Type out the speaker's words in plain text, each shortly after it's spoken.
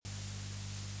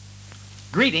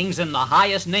Greetings in the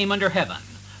highest name under heaven,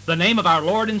 the name of our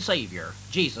Lord and Savior,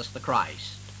 Jesus the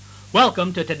Christ.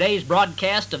 Welcome to today's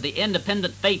broadcast of the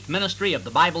Independent Faith Ministry of the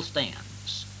Bible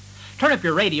Stands. Turn up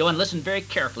your radio and listen very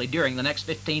carefully during the next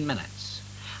 15 minutes.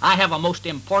 I have a most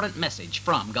important message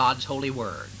from God's holy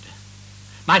word.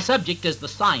 My subject is the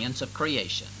science of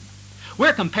creation.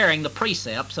 We're comparing the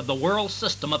precepts of the world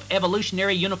system of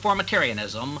evolutionary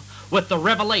uniformitarianism with the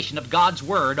revelation of God's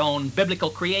Word on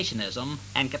biblical creationism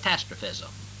and catastrophism.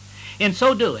 In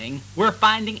so doing, we're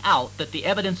finding out that the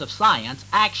evidence of science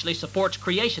actually supports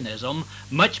creationism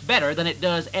much better than it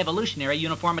does evolutionary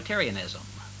uniformitarianism.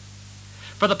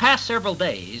 For the past several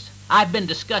days, I've been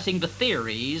discussing the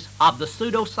theories of the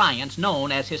pseudoscience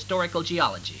known as historical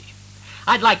geology.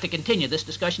 I'd like to continue this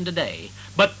discussion today,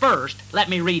 but first let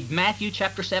me read Matthew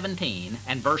chapter 17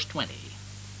 and verse 20.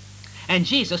 And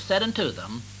Jesus said unto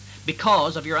them,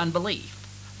 Because of your unbelief.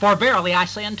 For verily I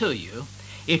say unto you,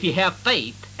 if ye have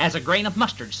faith as a grain of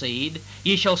mustard seed,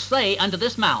 ye shall say unto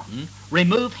this mountain,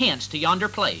 Remove hence to yonder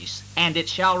place, and it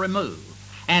shall remove,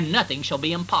 and nothing shall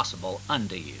be impossible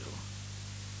unto you.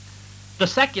 The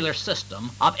secular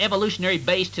system of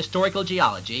evolutionary-based historical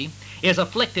geology is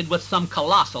afflicted with some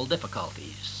colossal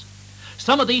difficulties.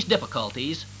 Some of these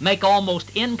difficulties make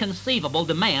almost inconceivable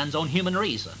demands on human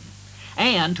reason,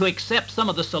 and to accept some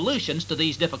of the solutions to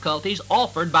these difficulties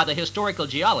offered by the historical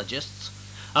geologists,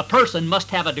 a person must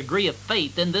have a degree of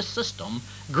faith in this system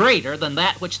greater than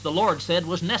that which the Lord said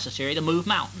was necessary to move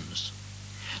mountains.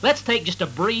 Let's take just a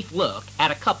brief look at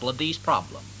a couple of these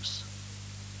problems.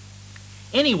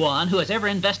 Anyone who has ever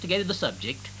investigated the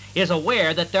subject is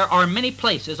aware that there are many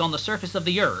places on the surface of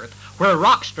the earth where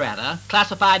rock strata,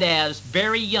 classified as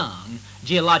very young,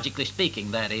 geologically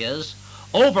speaking that is,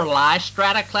 overlie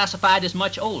strata classified as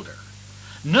much older.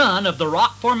 None of the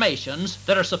rock formations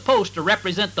that are supposed to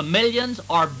represent the millions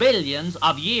or billions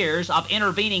of years of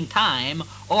intervening time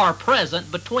are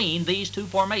present between these two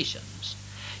formations.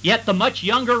 Yet the much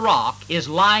younger rock is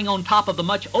lying on top of the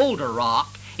much older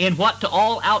rock in what to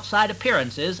all outside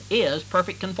appearances is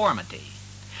perfect conformity.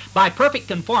 By perfect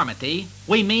conformity,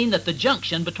 we mean that the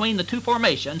junction between the two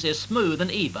formations is smooth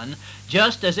and even,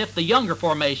 just as if the younger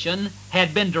formation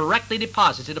had been directly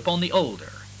deposited upon the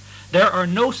older. There are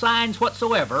no signs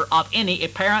whatsoever of any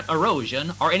apparent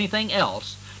erosion or anything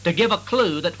else to give a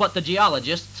clue that what the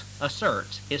geologist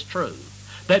asserts is true,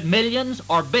 that millions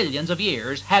or billions of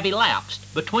years have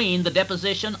elapsed between the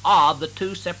deposition of the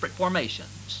two separate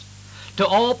formations. To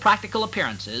all practical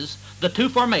appearances, the two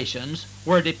formations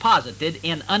were deposited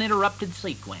in uninterrupted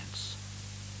sequence.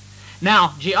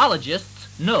 Now, geologists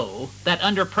know that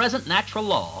under present natural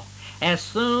law, as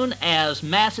soon as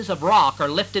masses of rock are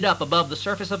lifted up above the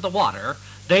surface of the water,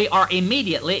 they are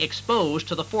immediately exposed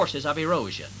to the forces of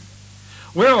erosion.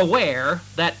 We're aware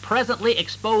that presently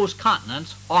exposed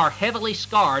continents are heavily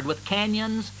scarred with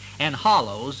canyons and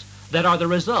hollows that are the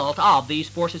result of these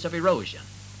forces of erosion.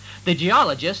 The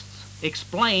geologists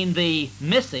explain the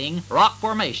missing rock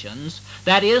formations,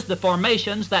 that is, the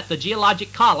formations that the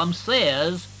geologic column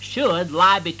says should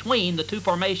lie between the two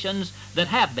formations that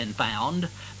have been found,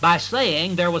 by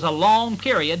saying there was a long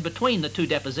period between the two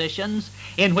depositions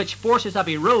in which forces of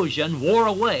erosion wore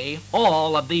away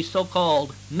all of these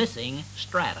so-called missing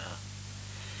strata.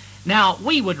 Now,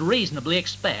 we would reasonably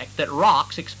expect that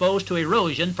rocks exposed to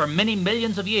erosion for many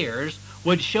millions of years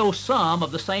would show some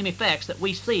of the same effects that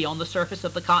we see on the surface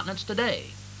of the continents today.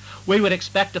 We would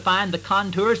expect to find the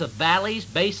contours of valleys,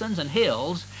 basins, and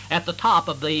hills at the top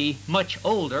of the much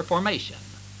older formation.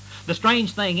 The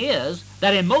strange thing is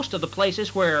that in most of the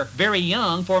places where very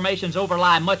young formations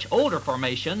overlie much older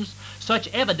formations, such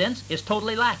evidence is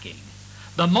totally lacking.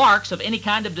 The marks of any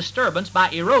kind of disturbance by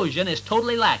erosion is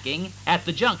totally lacking at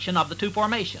the junction of the two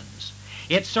formations.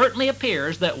 It certainly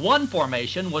appears that one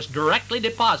formation was directly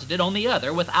deposited on the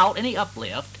other without any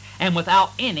uplift and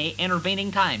without any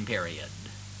intervening time period.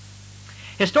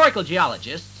 Historical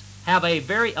geologists have a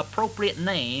very appropriate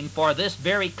name for this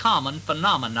very common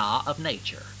phenomena of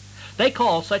nature. They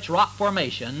call such rock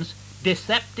formations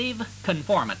deceptive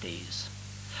conformities.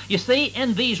 You see,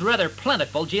 in these rather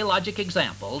plentiful geologic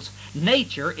examples,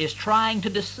 nature is trying to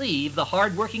deceive the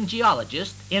hard-working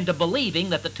geologist into believing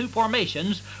that the two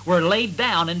formations were laid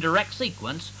down in direct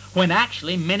sequence when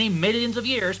actually many millions of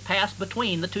years passed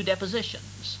between the two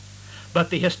depositions. But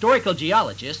the historical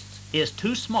geologist is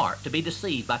too smart to be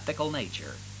deceived by fickle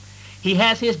nature. He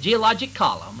has his geologic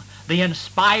column, the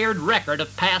inspired record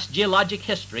of past geologic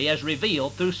history as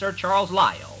revealed through Sir Charles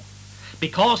Lyell.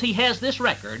 Because he has this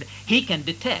record, he can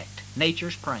detect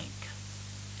nature's prank.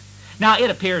 Now,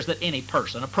 it appears that any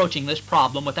person approaching this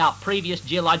problem without previous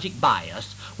geologic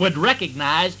bias would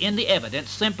recognize in the evidence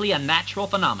simply a natural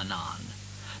phenomenon.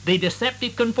 The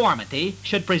deceptive conformity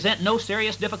should present no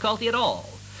serious difficulty at all.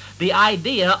 The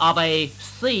idea of a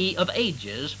sea of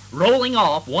ages rolling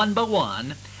off one by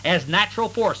one as natural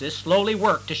forces slowly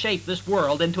work to shape this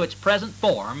world into its present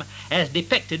form as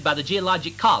depicted by the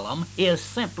geologic column is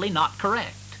simply not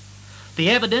correct. The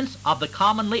evidence of the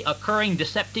commonly occurring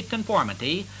deceptive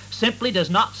conformity simply does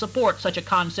not support such a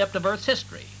concept of Earth's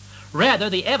history. Rather,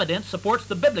 the evidence supports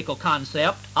the biblical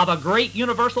concept of a great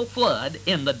universal flood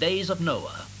in the days of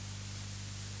Noah.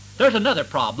 There's another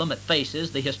problem that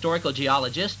faces the historical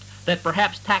geologist that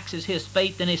perhaps taxes his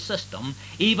faith in his system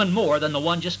even more than the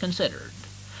one just considered.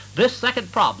 This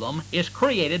second problem is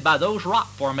created by those rock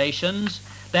formations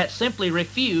that simply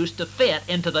refuse to fit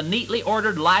into the neatly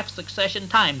ordered life succession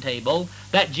timetable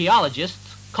that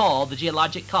geologists call the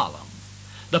geologic column.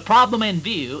 The problem in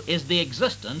view is the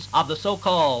existence of the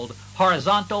so-called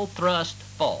horizontal thrust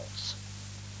faults.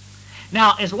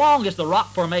 Now, as long as the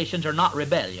rock formations are not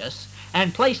rebellious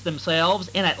and place themselves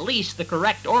in at least the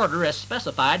correct order as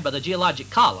specified by the geologic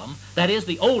column, that is,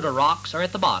 the older rocks are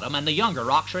at the bottom and the younger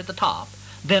rocks are at the top,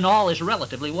 then all is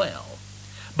relatively well.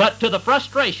 But to the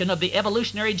frustration of the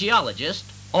evolutionary geologist,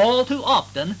 all too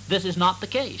often this is not the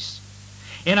case.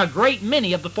 In a great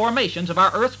many of the formations of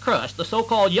our Earth's crust, the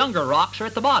so-called younger rocks are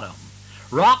at the bottom.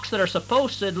 Rocks that are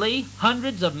supposedly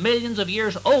hundreds of millions of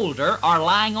years older are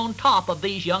lying on top of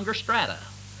these younger strata.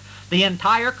 The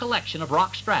entire collection of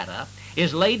rock strata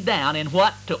is laid down in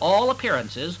what, to all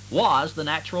appearances, was the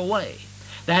natural way.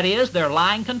 That is, they're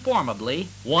lying conformably,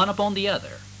 one upon the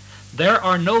other. There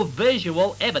are no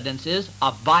visual evidences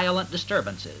of violent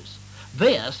disturbances.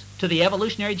 This, to the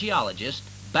evolutionary geologist,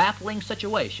 baffling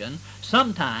situation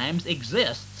sometimes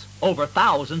exists over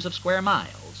thousands of square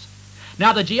miles.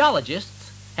 Now, the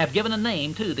geologists have given a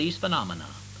name to these phenomena.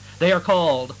 They are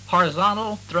called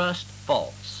horizontal thrust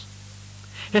faults.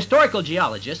 Historical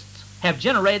geologists have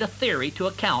generated a theory to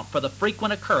account for the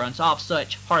frequent occurrence of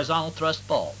such horizontal thrust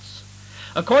faults.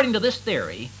 According to this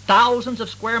theory, thousands of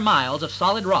square miles of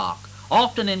solid rock,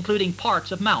 often including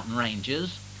parts of mountain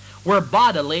ranges, were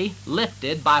bodily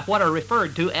lifted by what are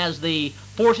referred to as the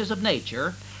forces of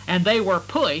nature, and they were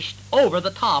pushed over the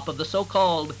top of the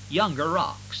so-called younger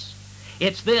rocks.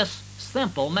 It's this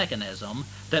simple mechanism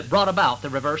that brought about the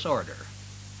reverse order.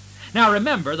 Now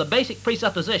remember, the basic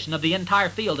presupposition of the entire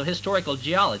field of historical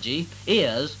geology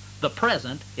is the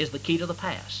present is the key to the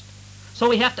past. So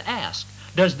we have to ask,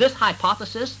 does this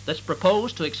hypothesis that's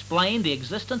proposed to explain the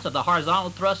existence of the horizontal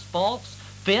thrust faults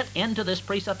fit into this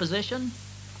presupposition?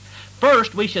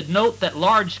 First, we should note that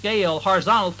large-scale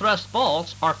horizontal thrust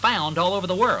faults are found all over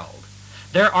the world.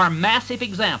 There are massive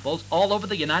examples all over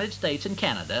the United States and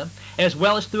Canada, as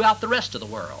well as throughout the rest of the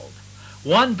world.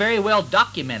 One very well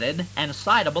documented and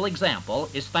citable example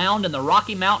is found in the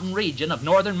Rocky Mountain region of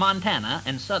northern Montana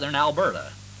and southern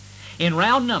Alberta. In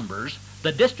round numbers,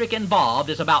 the district involved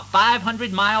is about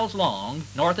 500 miles long,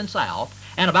 north and south,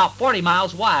 and about 40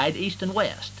 miles wide, east and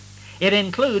west. It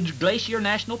includes Glacier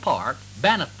National Park,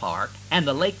 Banff Park, and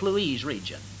the Lake Louise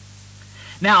region.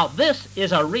 Now, this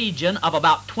is a region of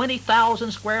about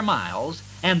 20,000 square miles,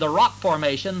 and the rock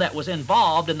formation that was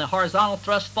involved in the horizontal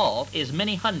thrust fault is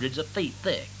many hundreds of feet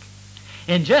thick.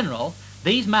 In general,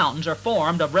 these mountains are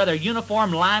formed of rather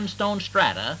uniform limestone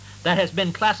strata that has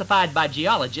been classified by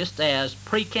geologists as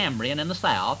Precambrian in the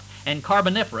south and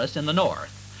Carboniferous in the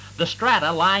north. The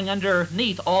strata lying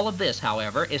underneath all of this,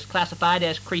 however, is classified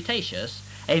as Cretaceous,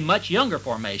 a much younger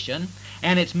formation,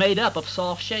 and it's made up of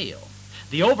soft shale.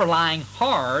 The overlying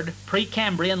hard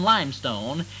Precambrian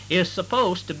limestone is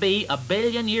supposed to be 1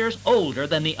 billion years older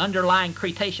than the underlying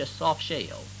Cretaceous soft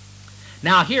shale.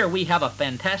 Now here we have a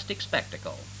fantastic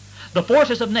spectacle. The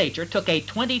forces of nature took a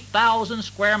 20,000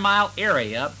 square mile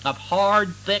area of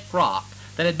hard, thick rock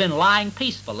that had been lying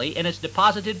peacefully in its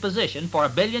deposited position for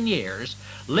 1 billion years,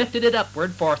 lifted it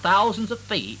upward for thousands of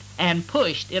feet, and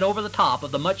pushed it over the top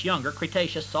of the much younger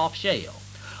Cretaceous soft shale.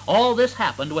 All this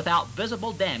happened without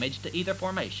visible damage to either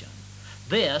formation.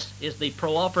 This is the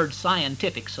proffered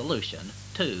scientific solution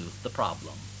to the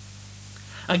problem.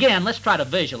 Again, let's try to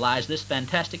visualize this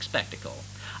fantastic spectacle.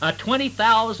 A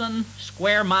 20,000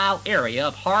 square mile area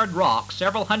of hard rock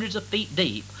several hundreds of feet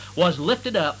deep was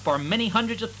lifted up for many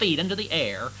hundreds of feet into the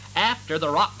air after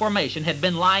the rock formation had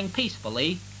been lying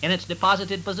peacefully in its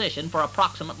deposited position for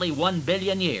approximately 1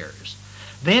 billion years.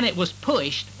 Then it was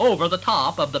pushed over the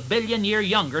top of the billion-year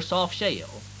younger soft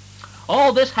shale.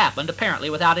 All this happened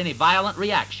apparently without any violent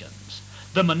reactions.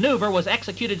 The maneuver was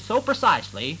executed so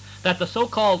precisely that the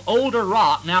so-called older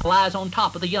rock now lies on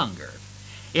top of the younger.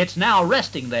 It's now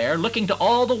resting there, looking to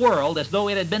all the world as though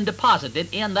it had been deposited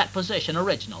in that position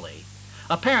originally.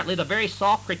 Apparently, the very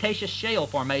soft Cretaceous shale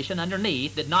formation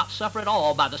underneath did not suffer at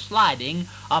all by the sliding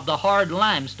of the hard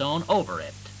limestone over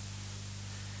it.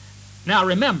 Now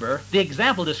remember, the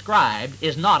example described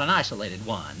is not an isolated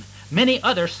one. Many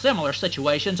other similar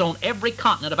situations on every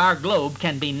continent of our globe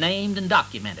can be named and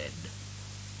documented.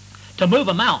 To move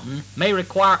a mountain may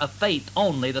require a faith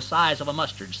only the size of a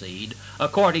mustard seed,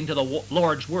 according to the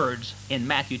Lord's words in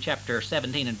Matthew chapter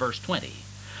 17 and verse 20.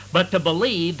 But to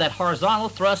believe that horizontal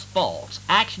thrust faults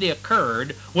actually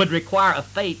occurred would require a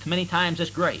faith many times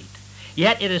as great.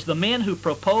 Yet it is the men who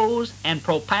propose and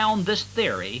propound this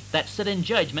theory that sit in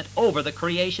judgment over the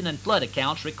creation and flood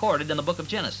accounts recorded in the book of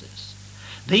Genesis.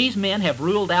 These men have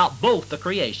ruled out both the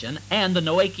creation and the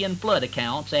Noachian flood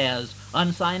accounts as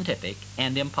unscientific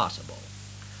and impossible.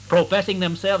 Professing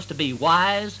themselves to be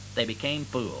wise, they became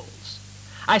fools.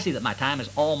 I see that my time is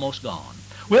almost gone.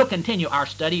 We'll continue our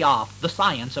study of the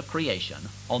science of creation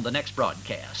on the next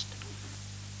broadcast.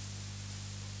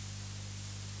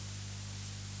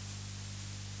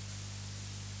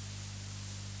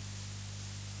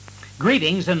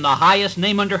 Greetings in the highest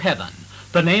name under heaven,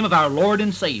 the name of our Lord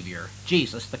and Savior,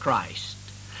 Jesus the Christ.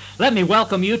 Let me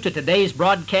welcome you to today's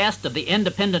broadcast of the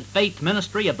Independent Faith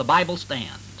Ministry of the Bible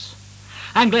Stands.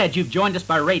 I'm glad you've joined us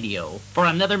by radio for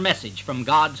another message from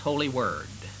God's holy word.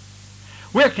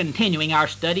 We're continuing our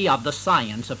study of the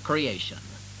science of creation.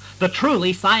 The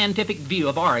truly scientific view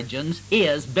of origins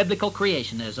is biblical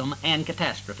creationism and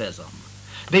catastrophism.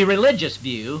 The religious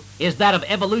view is that of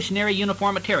evolutionary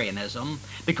uniformitarianism,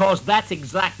 because that's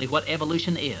exactly what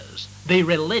evolution is, the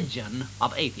religion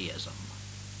of atheism.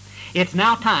 It's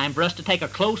now time for us to take a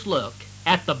close look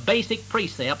at the basic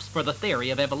precepts for the theory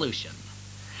of evolution.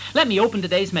 Let me open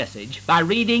today's message by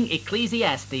reading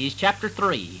Ecclesiastes chapter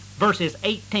 3, verses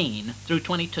 18 through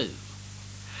 22.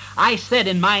 I said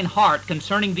in mine heart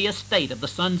concerning the estate of the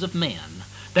sons of men,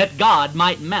 that God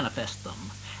might manifest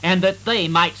them, and that they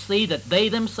might see that they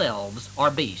themselves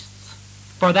are beasts.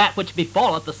 For that which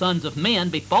befalleth the sons of men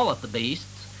befalleth the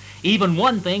beasts, even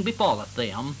one thing befalleth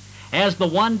them, as the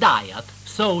one dieth,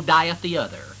 so dieth the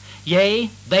other. Yea,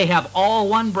 they have all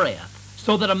one breath,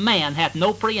 so that a man hath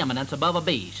no preeminence above a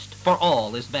beast, for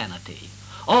all is vanity.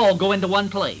 All go into one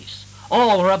place,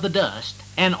 all are of the dust,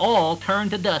 and all turn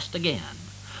to dust again.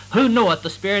 Who knoweth the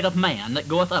spirit of man that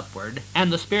goeth upward,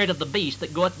 and the spirit of the beast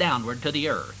that goeth downward to the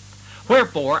earth?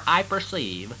 Wherefore I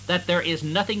perceive that there is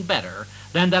nothing better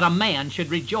than that a man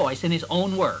should rejoice in his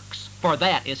own works, for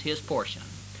that is his portion.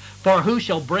 For who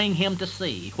shall bring him to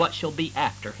see what shall be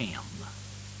after him?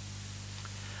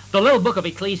 The little book of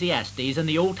Ecclesiastes in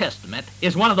the Old Testament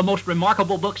is one of the most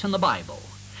remarkable books in the Bible.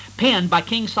 Penned by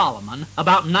King Solomon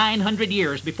about 900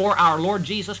 years before our Lord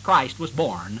Jesus Christ was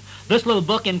born, this little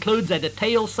book includes a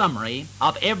detailed summary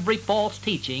of every false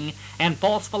teaching and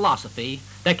false philosophy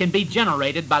that can be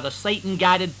generated by the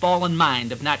Satan-guided fallen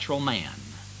mind of natural man.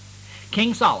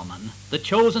 King Solomon, the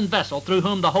chosen vessel through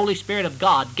whom the Holy Spirit of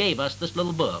God gave us this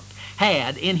little book,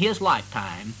 had in his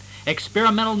lifetime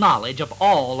experimental knowledge of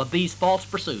all of these false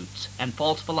pursuits and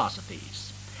false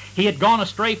philosophies. He had gone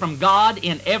astray from God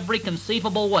in every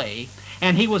conceivable way,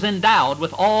 and he was endowed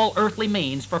with all earthly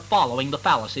means for following the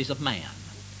fallacies of man.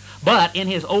 But in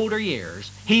his older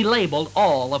years, he labeled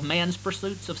all of man's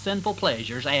pursuits of sinful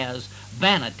pleasures as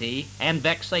vanity and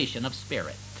vexation of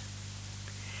spirit.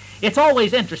 It's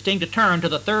always interesting to turn to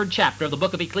the 3rd chapter of the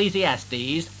book of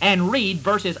Ecclesiastes and read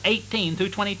verses 18 through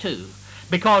 22,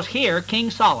 because here King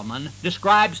Solomon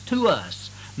describes to us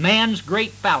man's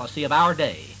great fallacy of our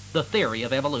day, the theory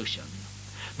of evolution.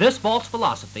 This false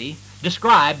philosophy,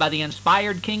 described by the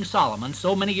inspired King Solomon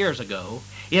so many years ago,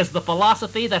 is the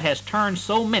philosophy that has turned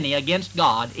so many against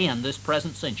God in this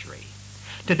present century.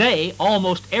 Today,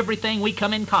 almost everything we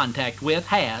come in contact with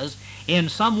has, in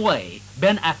some way,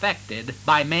 been affected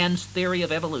by man's theory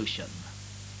of evolution.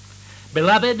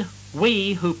 Beloved,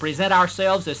 we who present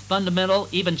ourselves as fundamental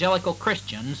evangelical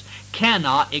Christians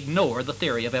cannot ignore the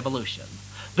theory of evolution.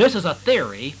 This is a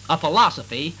theory, a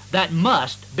philosophy, that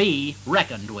must be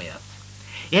reckoned with.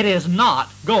 It is not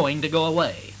going to go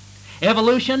away.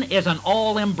 Evolution is an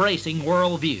all-embracing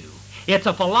worldview. It's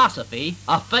a philosophy,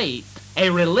 a faith, a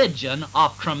religion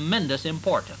of tremendous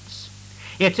importance.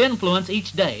 Its influence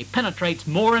each day penetrates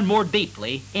more and more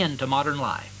deeply into modern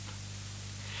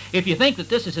life. If you think that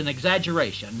this is an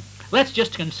exaggeration, let's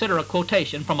just consider a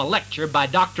quotation from a lecture by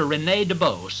Dr. René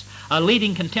Dubos, a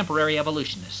leading contemporary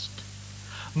evolutionist.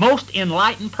 Most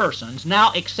enlightened persons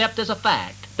now accept as a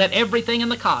fact that everything in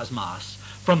the cosmos,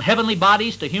 from heavenly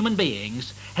bodies to human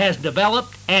beings, has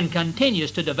developed and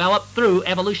continues to develop through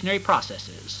evolutionary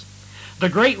processes. The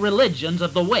great religions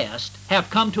of the West have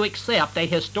come to accept a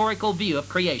historical view of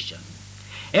creation.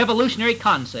 Evolutionary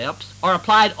concepts are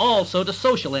applied also to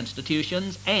social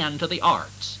institutions and to the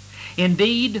arts.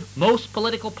 Indeed, most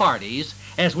political parties,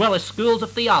 as well as schools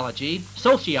of theology,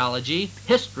 sociology,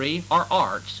 history, or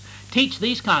arts, teach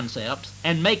these concepts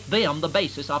and make them the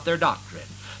basis of their doctrine.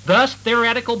 Thus,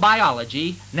 theoretical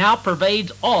biology now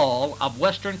pervades all of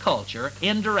Western culture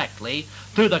indirectly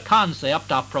through the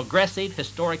concept of progressive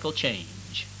historical change."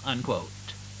 Unquote.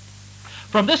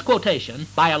 From this quotation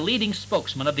by a leading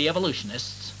spokesman of the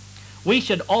evolutionists, we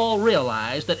should all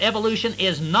realize that evolution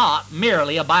is not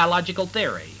merely a biological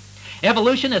theory.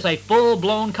 Evolution is a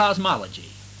full-blown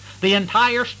cosmology. The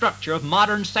entire structure of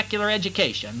modern secular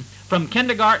education, from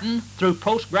kindergarten through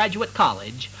postgraduate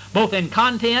college, both in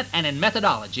content and in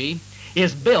methodology,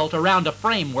 is built around a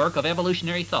framework of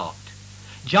evolutionary thought.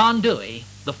 John Dewey,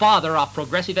 the father of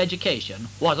progressive education,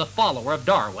 was a follower of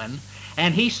Darwin,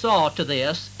 and he saw to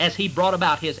this as he brought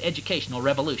about his educational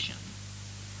revolution.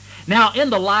 Now, in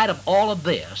the light of all of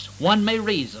this, one may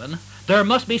reason there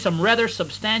must be some rather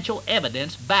substantial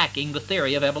evidence backing the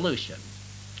theory of evolution.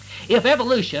 If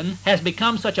evolution has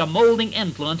become such a molding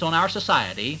influence on our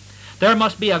society, there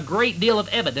must be a great deal of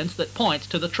evidence that points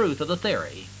to the truth of the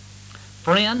theory.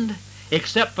 Friend,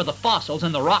 except for the fossils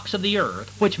and the rocks of the earth,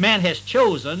 which man has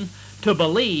chosen to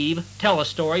believe tell a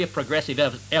story of progressive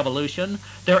evolution,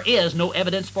 there is no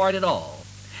evidence for it at all.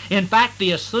 In fact,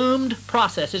 the assumed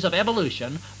processes of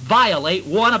evolution violate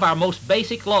one of our most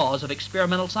basic laws of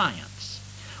experimental science.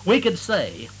 We could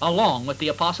say, along with the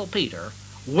Apostle Peter,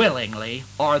 willingly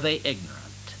are they ignorant.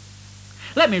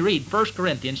 Let me read 1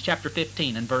 Corinthians chapter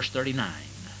 15 and verse 39.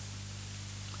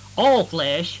 "All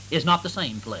flesh is not the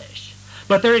same flesh,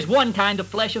 but there is one kind of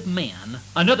flesh of men,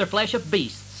 another flesh of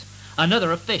beasts,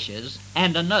 another of fishes,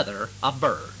 and another of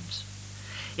birds."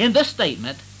 In this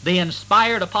statement, the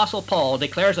inspired Apostle Paul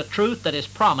declares a truth that is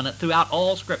prominent throughout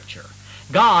all Scripture.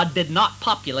 God did not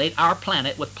populate our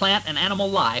planet with plant and animal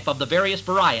life of the various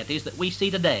varieties that we see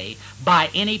today by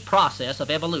any process of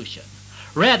evolution.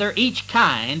 Rather, each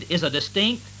kind is a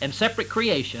distinct and separate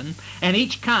creation, and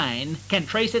each kind can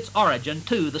trace its origin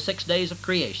to the 6 days of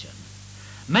creation.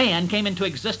 Man came into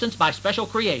existence by special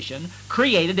creation,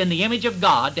 created in the image of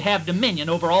God to have dominion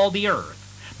over all the earth.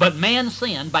 But man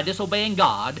sinned by disobeying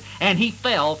God, and he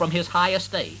fell from his high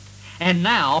estate. And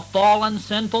now, fallen,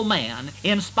 sinful man,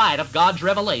 in spite of God's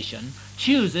revelation,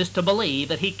 chooses to believe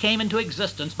that he came into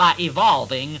existence by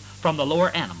evolving from the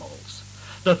lower animals.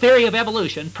 The theory of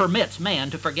evolution permits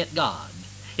man to forget God.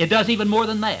 It does even more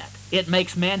than that. It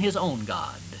makes man his own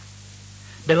God.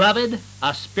 Beloved,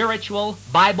 a spiritual,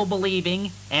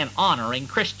 Bible-believing, and honoring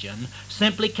Christian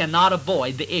simply cannot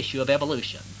avoid the issue of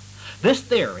evolution. This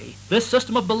theory, this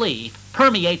system of belief,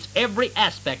 permeates every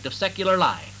aspect of secular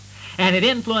life, and it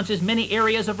influences many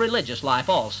areas of religious life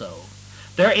also.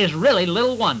 There is really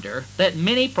little wonder that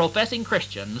many professing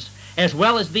Christians, as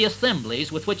well as the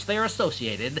assemblies with which they are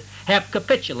associated, have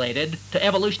capitulated to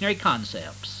evolutionary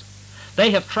concepts.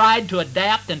 They have tried to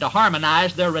adapt and to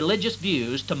harmonize their religious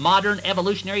views to modern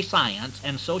evolutionary science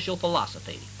and social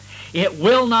philosophy. It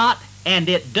will not, and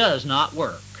it does not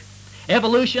work.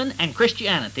 Evolution and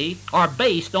Christianity are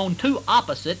based on two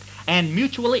opposite and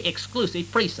mutually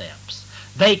exclusive precepts.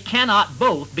 They cannot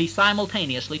both be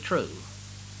simultaneously true.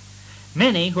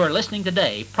 Many who are listening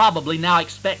today probably now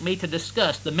expect me to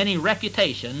discuss the many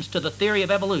refutations to the theory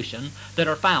of evolution that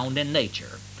are found in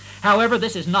nature. However,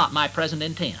 this is not my present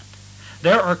intent.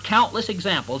 There are countless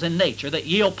examples in nature that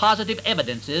yield positive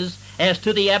evidences as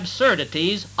to the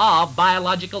absurdities of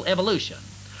biological evolution.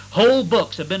 Whole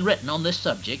books have been written on this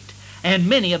subject, and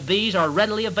many of these are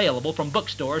readily available from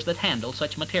bookstores that handle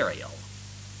such material.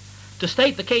 To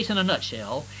state the case in a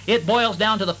nutshell, it boils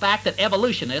down to the fact that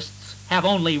evolutionists have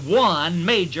only one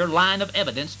major line of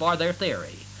evidence for their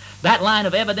theory. That line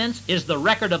of evidence is the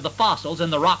record of the fossils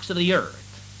in the rocks of the earth.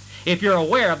 If you're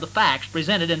aware of the facts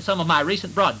presented in some of my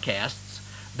recent broadcasts,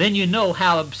 then you know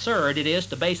how absurd it is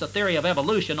to base a theory of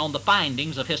evolution on the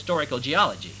findings of historical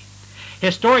geology.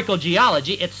 Historical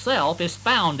geology itself is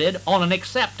founded on an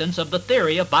acceptance of the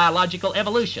theory of biological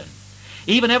evolution.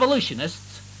 Even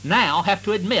evolutionists now have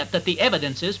to admit that the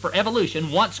evidences for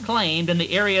evolution once claimed in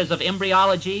the areas of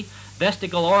embryology,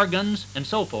 vestigial organs, and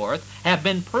so forth have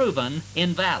been proven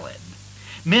invalid.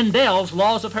 Mendel's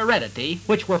laws of heredity,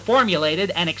 which were formulated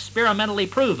and experimentally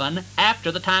proven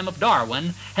after the time of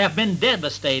Darwin, have been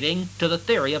devastating to the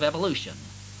theory of evolution.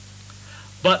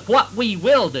 But what we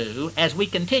will do as we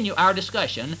continue our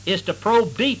discussion is to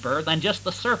probe deeper than just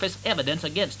the surface evidence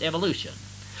against evolution.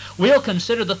 We'll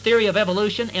consider the theory of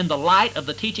evolution in the light of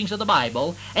the teachings of the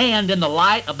Bible and in the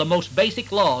light of the most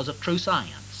basic laws of true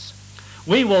science.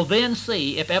 We will then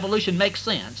see if evolution makes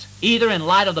sense, either in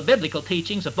light of the biblical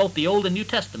teachings of both the Old and New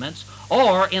Testaments,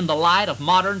 or in the light of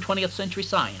modern 20th century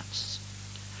science.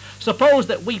 Suppose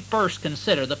that we first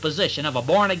consider the position of a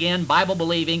born-again,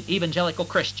 Bible-believing evangelical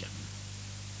Christian.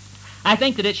 I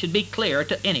think that it should be clear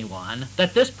to anyone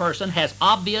that this person has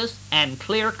obvious and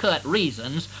clear-cut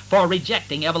reasons for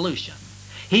rejecting evolution.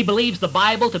 He believes the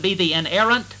Bible to be the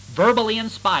inerrant, verbally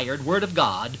inspired Word of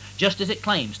God, just as it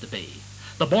claims to be.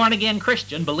 The born-again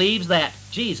Christian believes that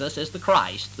Jesus is the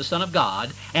Christ, the Son of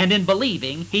God, and in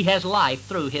believing, he has life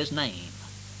through his name.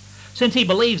 Since he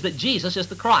believes that Jesus is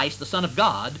the Christ, the Son of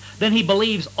God, then he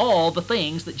believes all the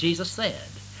things that Jesus said.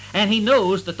 And he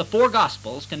knows that the four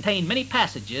Gospels contain many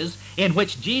passages in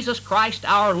which Jesus Christ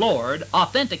our Lord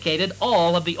authenticated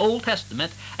all of the Old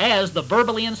Testament as the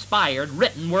verbally inspired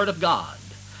written Word of God.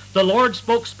 The Lord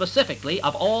spoke specifically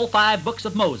of all 5 books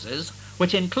of Moses,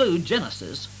 which include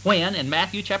Genesis, when in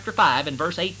Matthew chapter 5 and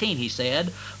verse 18 he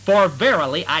said, "For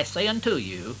verily I say unto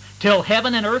you, till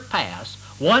heaven and earth pass,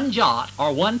 one jot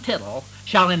or one tittle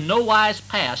shall in no wise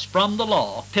pass from the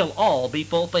law till all be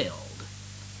fulfilled."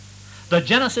 The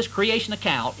Genesis creation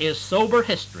account is sober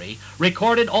history,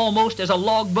 recorded almost as a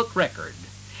logbook record.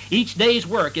 Each day's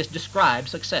work is described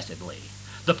successively.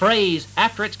 The phrase,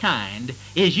 "after its kind,"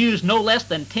 is used no less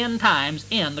than 10 times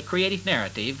in the creative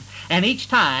narrative, and each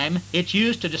time it's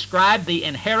used to describe the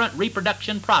inherent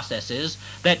reproduction processes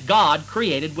that God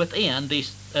created within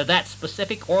that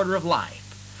specific order of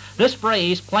life. This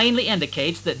phrase plainly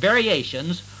indicates that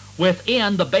variations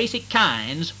within the basic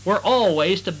kinds were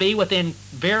always to be within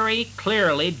very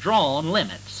clearly drawn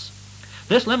limits.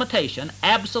 This limitation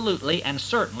absolutely and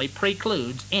certainly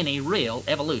precludes any real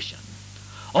evolution.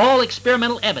 All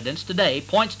experimental evidence today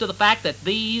points to the fact that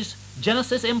these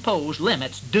Genesis-imposed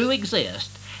limits do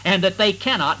exist and that they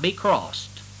cannot be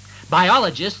crossed.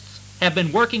 Biologists have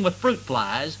been working with fruit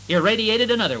flies, irradiated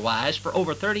and otherwise, for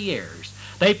over 30 years.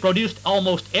 They've produced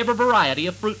almost every variety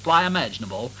of fruit fly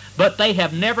imaginable, but they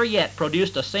have never yet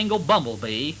produced a single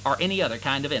bumblebee or any other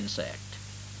kind of insect.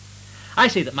 I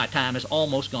see that my time is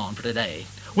almost gone for today.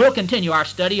 We'll continue our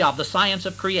study of the science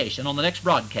of creation on the next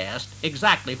broadcast,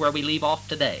 exactly where we leave off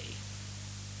today.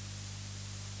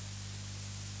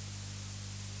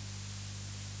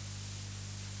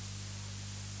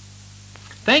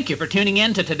 Thank you for tuning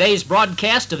in to today's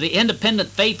broadcast of the Independent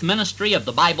Faith Ministry of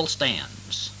the Bible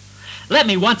Stands. Let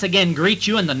me once again greet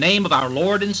you in the name of our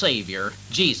Lord and Savior,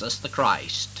 Jesus the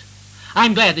Christ.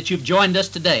 I'm glad that you've joined us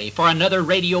today for another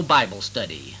radio Bible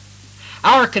study.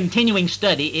 Our continuing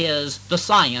study is the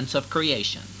science of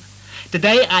creation.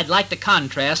 Today I'd like to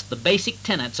contrast the basic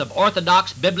tenets of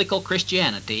Orthodox biblical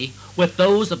Christianity with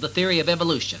those of the theory of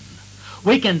evolution.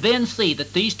 We can then see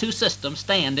that these two systems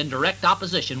stand in direct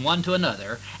opposition one to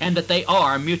another and that they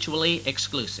are mutually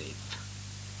exclusive.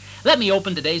 Let me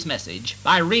open today's message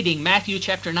by reading Matthew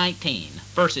chapter 19,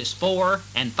 verses 4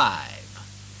 and 5.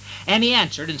 "And he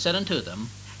answered and said unto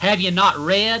them, Have ye not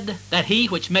read that he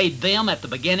which made them at the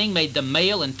beginning made them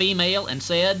male and female, and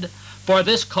said, For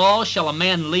this cause shall a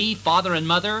man leave father and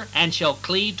mother, and shall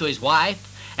cleave to his wife,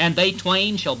 and they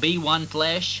twain shall be one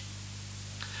flesh?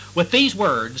 With these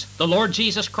words, the Lord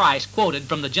Jesus Christ quoted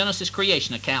from the Genesis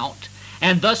creation account,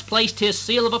 and thus placed his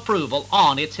seal of approval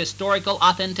on its historical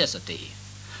authenticity.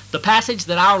 The passage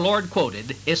that our Lord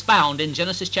quoted is found in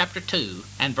Genesis chapter 2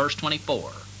 and verse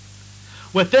 24.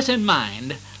 With this in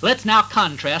mind, let's now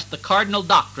contrast the cardinal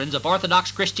doctrines of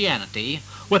Orthodox Christianity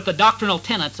with the doctrinal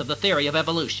tenets of the theory of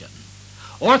evolution.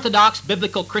 Orthodox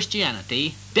biblical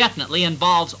Christianity definitely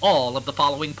involves all of the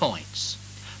following points.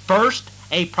 First,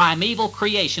 a primeval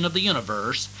creation of the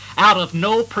universe out of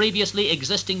no previously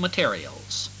existing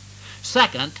materials.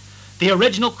 Second, the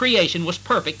original creation was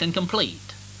perfect and complete.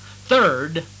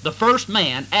 Third, the first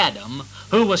man, Adam,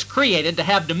 who was created to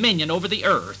have dominion over the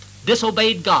earth,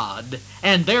 disobeyed God,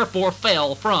 and therefore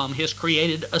fell from his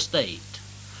created estate.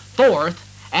 Fourth,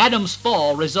 Adam's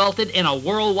fall resulted in a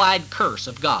worldwide curse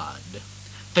of God.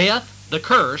 Fifth, the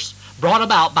curse, brought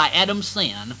about by Adam's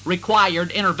sin,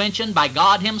 required intervention by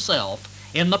God himself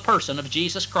in the person of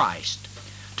Jesus Christ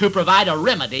to provide a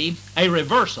remedy, a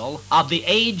reversal of the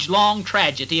age-long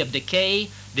tragedy of decay,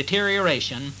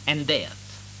 deterioration, and death.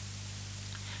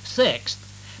 Sixth,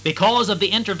 because of the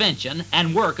intervention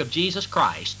and work of Jesus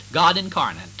Christ, God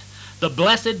incarnate, the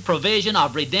blessed provision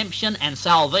of redemption and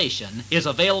salvation is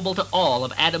available to all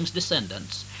of Adam's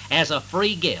descendants as a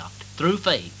free gift through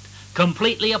faith,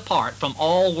 completely apart from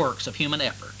all works of human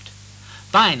effort.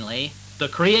 Finally, the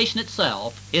creation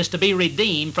itself is to be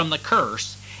redeemed from the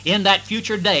curse in that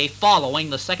future day following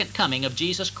the second coming of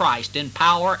Jesus Christ in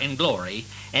power and glory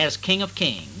as King of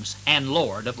Kings and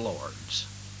Lord of Lords.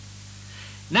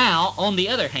 Now, on the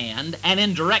other hand, and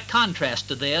in direct contrast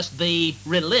to this, the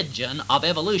religion of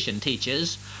evolution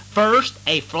teaches, first,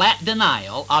 a flat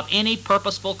denial of any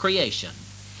purposeful creation.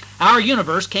 Our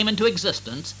universe came into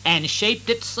existence and shaped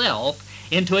itself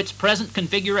into its present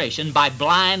configuration by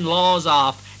blind laws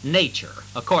of nature,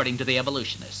 according to the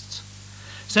evolutionists.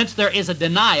 Since there is a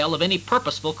denial of any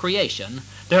purposeful creation,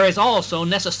 there is also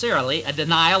necessarily a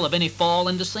denial of any fall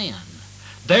into sin.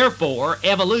 Therefore,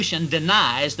 evolution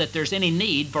denies that there's any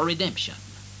need for redemption.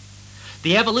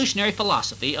 The evolutionary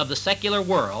philosophy of the secular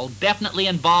world definitely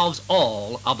involves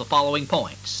all of the following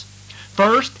points.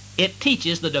 First, it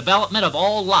teaches the development of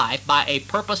all life by a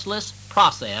purposeless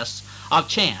process of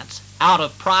chance out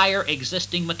of prior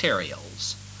existing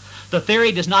materials. The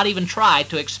theory does not even try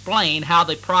to explain how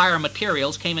the prior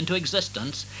materials came into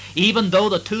existence, even though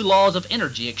the two laws of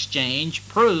energy exchange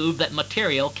prove that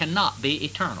material cannot be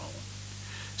eternal.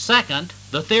 Second,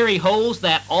 the theory holds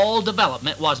that all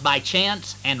development was by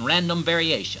chance and random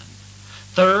variation.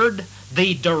 Third,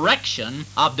 the direction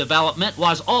of development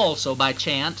was also by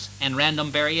chance and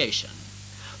random variation.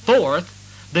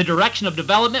 Fourth, the direction of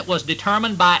development was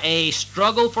determined by a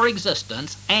struggle for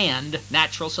existence and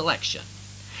natural selection.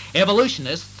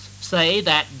 Evolutionists say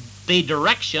that the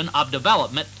direction of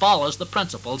development follows the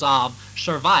principles of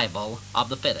survival of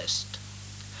the fittest.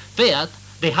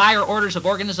 Fifth, the higher orders of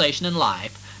organization in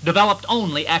life developed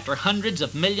only after hundreds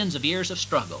of millions of years of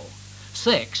struggle.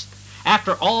 Sixth,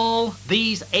 after all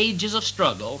these ages of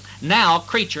struggle, now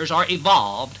creatures are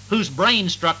evolved whose brain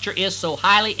structure is so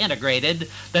highly integrated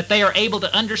that they are able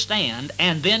to understand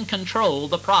and then control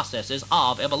the processes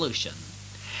of evolution.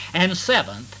 And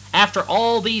seventh, after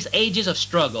all these ages of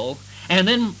struggle, and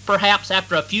then perhaps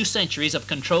after a few centuries of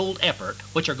controlled effort,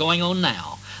 which are going on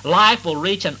now, life will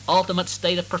reach an ultimate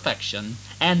state of perfection,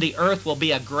 and the earth will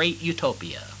be a great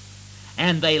utopia.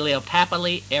 And they lived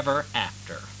happily ever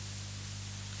after.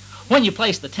 When you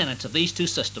place the tenets of these two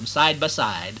systems side by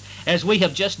side, as we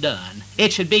have just done,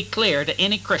 it should be clear to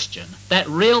any Christian that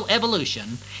real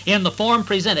evolution, in the form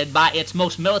presented by its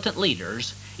most militant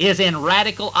leaders, is in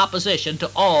radical opposition to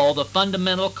all the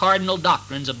fundamental cardinal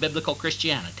doctrines of biblical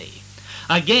Christianity.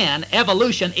 Again,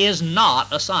 evolution is not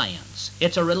a science.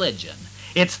 It's a religion.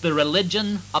 It's the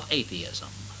religion of atheism.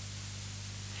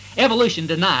 Evolution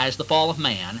denies the fall of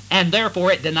man, and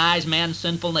therefore it denies man's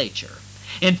sinful nature.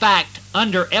 In fact,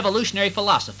 under evolutionary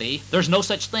philosophy, there's no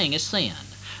such thing as sin.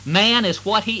 Man is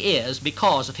what he is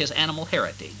because of his animal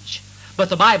heritage. But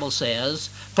the Bible says,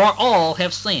 "For all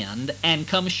have sinned and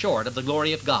come short of the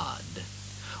glory of God."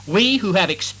 We who have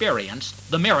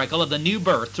experienced the miracle of the new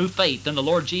birth through faith in the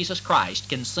Lord Jesus Christ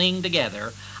can sing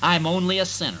together, "I'm only a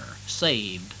sinner,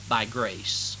 saved by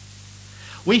grace."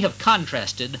 We have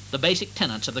contrasted the basic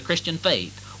tenets of the Christian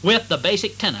faith with the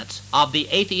basic tenets of the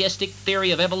atheistic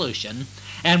theory of evolution,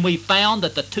 and we found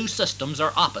that the two systems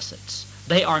are opposites.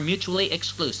 They are mutually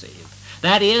exclusive.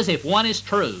 That is, if one is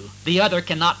true, the other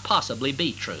cannot possibly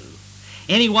be true.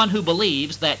 Anyone who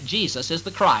believes that Jesus is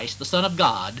the Christ, the Son of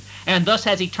God, and thus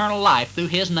has eternal life through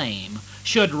his name,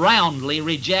 should roundly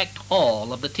reject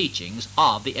all of the teachings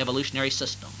of the evolutionary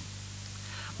system.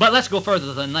 But let's go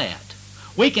further than that.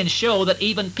 We can show that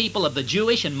even people of the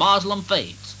Jewish and Muslim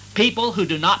faiths, people who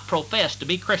do not profess to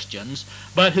be Christians,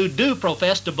 but who do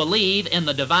profess to believe in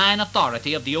the divine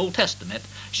authority of the Old Testament,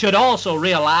 should also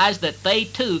realize that they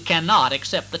too cannot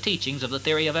accept the teachings of the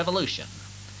theory of evolution.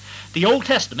 The Old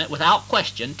Testament, without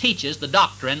question, teaches the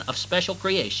doctrine of special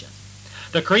creation.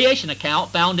 The creation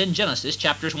account found in Genesis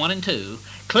chapters 1 and 2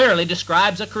 clearly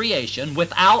describes a creation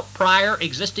without prior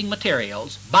existing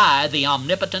materials by the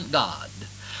omnipotent God.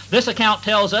 This account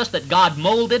tells us that God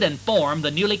molded and formed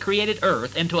the newly created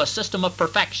earth into a system of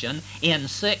perfection in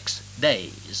 6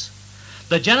 days.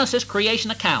 The Genesis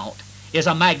creation account is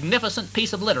a magnificent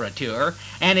piece of literature,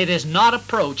 and it is not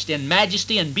approached in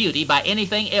majesty and beauty by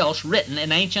anything else written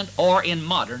in ancient or in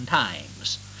modern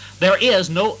times. There is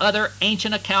no other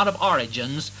ancient account of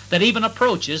origins that even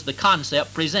approaches the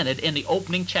concept presented in the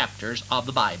opening chapters of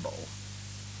the Bible.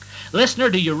 Listener,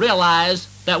 do you realize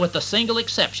that with the single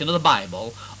exception of the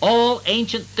Bible, all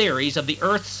ancient theories of the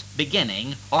earth's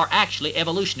beginning are actually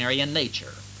evolutionary in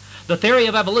nature? The theory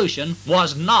of evolution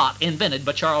was not invented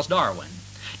by Charles Darwin.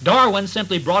 Darwin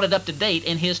simply brought it up to date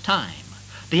in his time.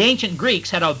 The ancient Greeks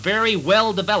had a very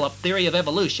well-developed theory of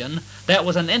evolution that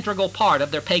was an integral part of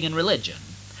their pagan religion.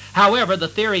 However, the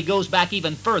theory goes back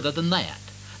even further than that.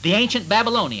 The ancient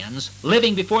Babylonians,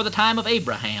 living before the time of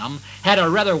Abraham, had a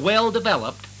rather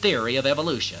well-developed theory of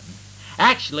evolution.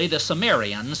 Actually, the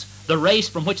Sumerians, the race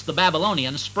from which the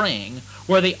Babylonians spring,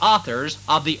 were the authors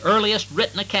of the earliest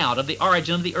written account of the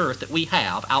origin of the earth that we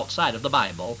have outside of the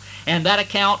Bible, and that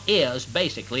account is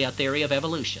basically a theory of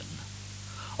evolution.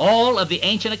 All of the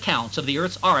ancient accounts of the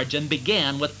earth's origin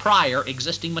began with prior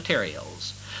existing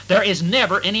materials. There is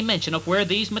never any mention of where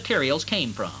these materials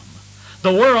came from.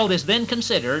 The world is then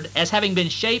considered as having been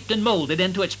shaped and molded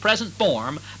into its present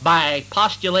form by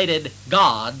postulated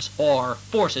gods or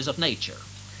forces of nature.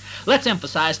 Let's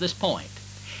emphasize this point.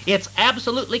 It's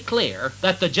absolutely clear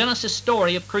that the Genesis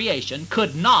story of creation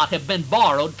could not have been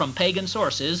borrowed from pagan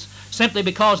sources simply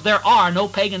because there are no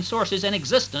pagan sources in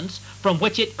existence from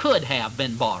which it could have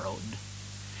been borrowed.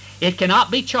 It cannot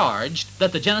be charged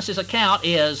that the Genesis account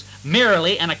is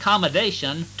merely an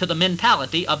accommodation to the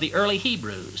mentality of the early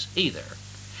Hebrews either.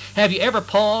 Have you ever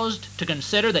paused to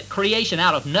consider that creation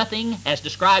out of nothing, as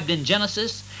described in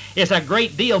Genesis, is a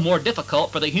great deal more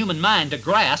difficult for the human mind to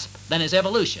grasp than is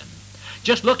evolution?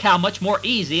 Just look how much more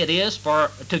easy it is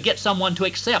to get someone to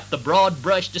accept the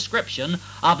broad-brush description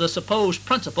of the supposed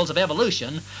principles of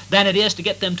evolution than it is to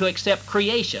get them to accept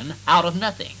creation out of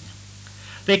nothing.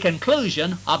 The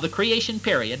conclusion of the creation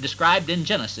period described in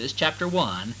Genesis chapter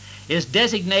 1 is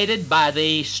designated by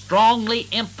the strongly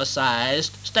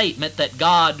emphasized statement that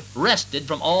God rested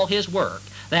from all His work,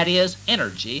 that is,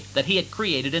 energy that He had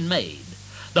created and made.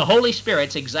 The Holy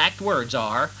Spirit's exact words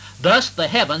are, "Thus the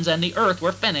heavens and the earth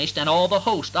were finished, and all the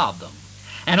host of them.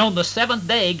 And on the seventh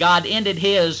day God ended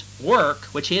His work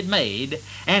which He had made,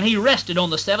 and He rested on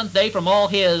the seventh day from all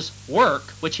His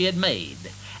work which He had made.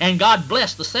 And God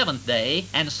blessed the seventh day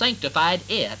and sanctified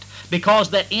it, because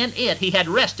that in it He had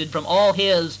rested from all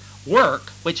His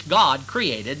work which God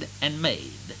created and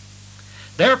made."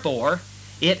 Therefore,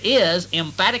 it is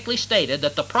emphatically stated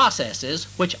that the processes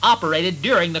which operated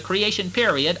during the creation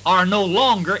period are no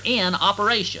longer in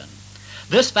operation.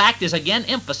 This fact is again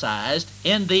emphasized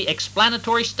in the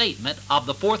explanatory statement of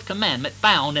the fourth commandment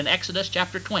found in Exodus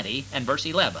chapter 20 and verse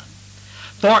 11.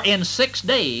 "For in 6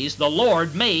 days the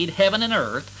Lord made heaven and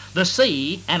earth, the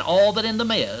sea, and all that in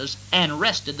them is, and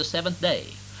rested the seventh day.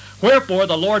 Wherefore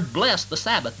the Lord blessed the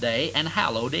Sabbath day and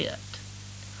hallowed it."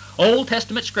 Old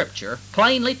Testament Scripture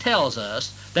plainly tells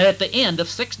us that at the end of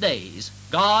 6 days,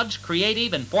 God's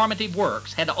creative and formative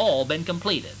works had all been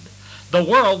completed. The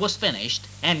world was finished,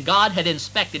 and God had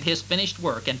inspected His finished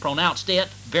work and pronounced it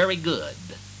very good.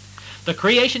 The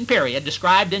creation period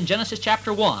described in Genesis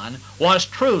chapter 1 was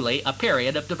truly a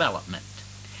period of development.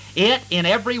 It, in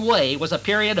every way, was a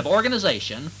period of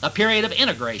organization, a period of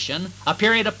integration, a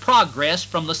period of progress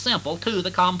from the simple to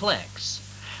the complex.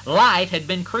 Light had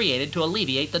been created to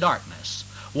alleviate the darkness.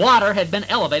 Water had been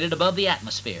elevated above the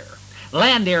atmosphere.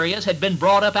 Land areas had been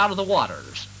brought up out of the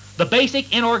waters. The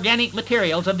basic inorganic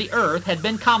materials of the earth had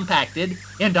been compacted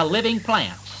into living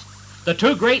plants. The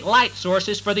two great light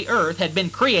sources for the earth had been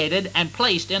created and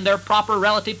placed in their proper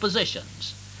relative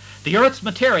positions. The earth's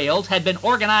materials had been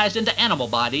organized into animal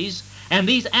bodies, and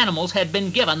these animals had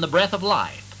been given the breath of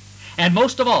life. And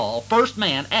most of all, first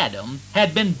man, Adam,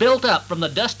 had been built up from the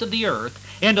dust of the earth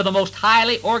into the most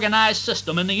highly organized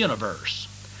system in the universe.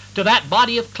 To that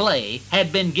body of clay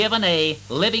had been given a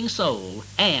living soul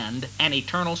and an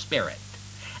eternal spirit.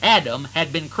 Adam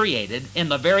had been created in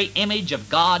the very image of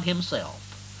God Himself.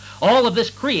 All of this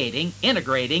creating,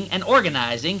 integrating, and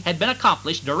organizing had been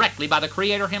accomplished directly by the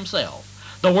Creator Himself.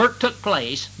 The work took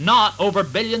place not over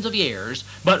billions of years,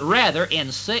 but rather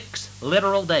in 6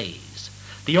 literal days.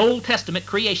 The Old Testament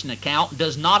creation account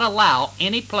does not allow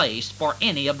any place for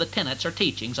any of the tenets or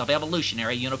teachings of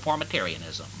evolutionary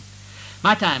uniformitarianism.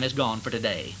 My time is gone for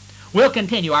today. We'll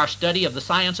continue our study of the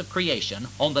science of creation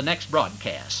on the next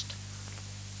broadcast.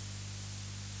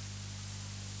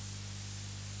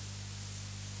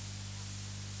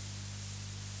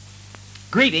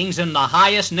 Greetings in the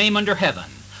highest name under heaven,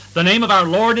 the name of our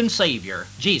Lord and Savior,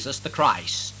 Jesus the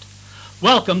Christ.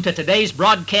 Welcome to today's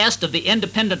broadcast of the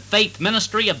Independent Faith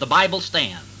Ministry of the Bible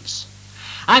Stands.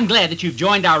 I'm glad that you've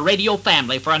joined our radio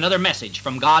family for another message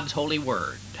from God's holy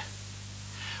word.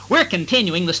 We're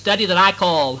continuing the study that I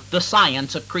call the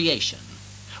science of creation.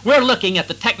 We're looking at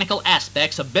the technical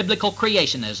aspects of biblical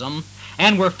creationism,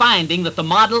 and we're finding that the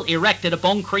model erected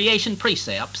upon creation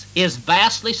precepts is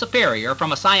vastly superior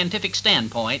from a scientific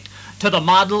standpoint to the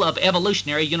model of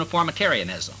evolutionary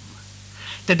uniformitarianism.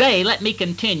 Today, let me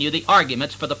continue the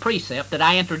arguments for the precept that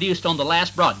I introduced on the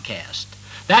last broadcast.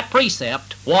 That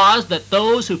precept was that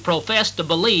those who profess to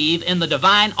believe in the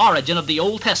divine origin of the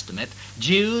Old Testament,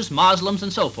 Jews, Muslims,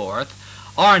 and so forth,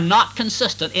 are not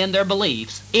consistent in their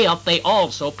beliefs if they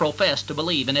also profess to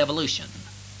believe in evolution.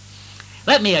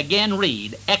 Let me again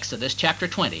read Exodus chapter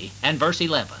 20 and verse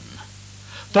 11.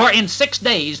 For in 6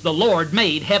 days the Lord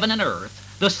made heaven and earth,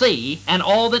 the sea, and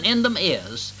all that in them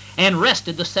is, and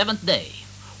rested the 7th day.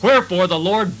 Wherefore the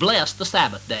Lord blessed the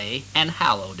Sabbath day, and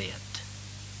hallowed it.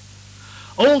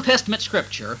 Old Testament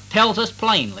Scripture tells us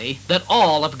plainly that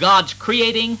all of God's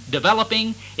creating,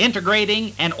 developing,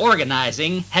 integrating, and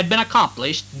organizing had been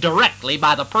accomplished directly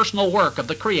by the personal work of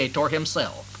the Creator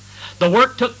Himself. The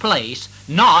work took place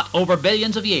not over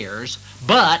billions of years,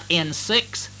 but in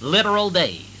 6 literal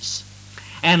days.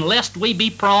 And lest we be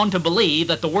prone to believe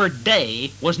that the word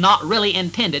day was not really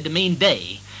intended to mean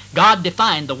day, God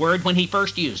defined the word when He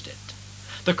first used it.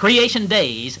 The creation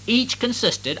days each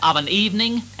consisted of an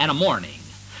evening and a morning.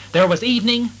 There was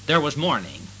evening, there was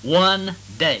morning, one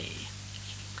day.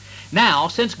 Now,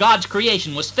 since God's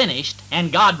creation was finished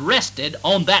and God rested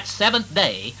on that 7th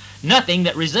day, nothing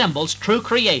that resembles true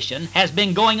creation has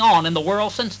been going on in the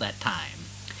world since that time.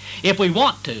 If we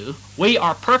want to, we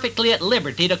are perfectly at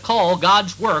liberty to call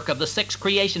God's work of the 6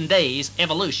 creation days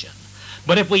evolution.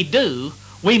 But if we do,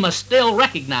 we must still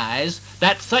recognize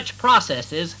that such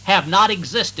processes have not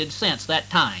existed since that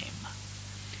time.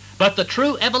 But the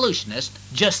true evolutionist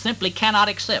just simply cannot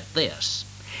accept this.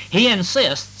 He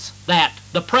insists that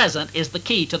the present is the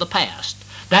key to the past,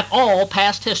 that all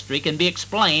past history can be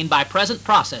explained by present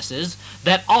processes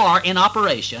that are in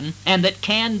operation and that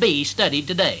can be studied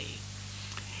today.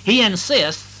 He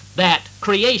insists that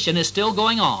creation is still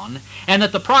going on and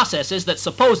that the processes that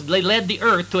supposedly led the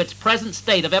earth to its present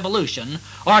state of evolution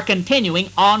are continuing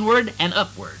onward and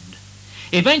upward.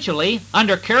 Eventually,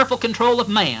 under careful control of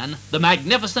man, the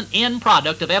magnificent end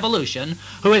product of evolution,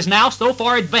 who is now so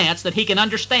far advanced that he can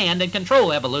understand and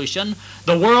control evolution,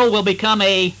 the world will become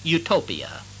a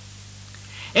utopia.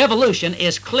 Evolution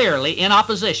is clearly in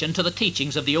opposition to the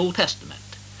teachings of the Old Testament.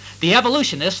 The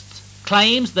evolutionist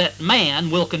claims that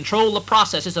man will control the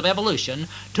processes of evolution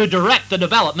to direct the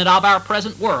development of our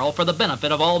present world for the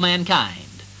benefit of all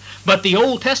mankind. But the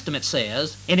Old Testament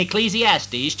says in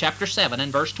Ecclesiastes chapter 7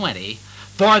 and verse 20,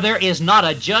 "For there is not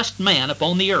a just man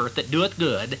upon the earth that doeth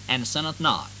good, and sinneth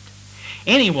not."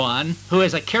 Anyone who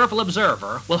is a careful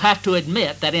observer will have to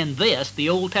admit that in this the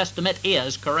Old Testament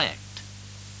is correct.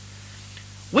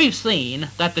 We've seen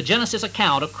that the Genesis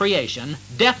account of creation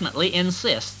definitely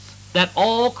insists that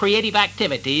all creative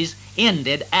activities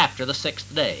ended after the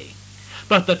 6th day.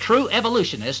 But the true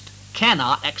evolutionist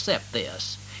cannot accept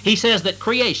this. He says that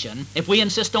creation, if we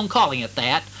insist on calling it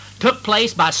that, took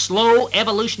place by slow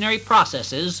evolutionary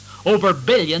processes over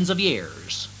billions of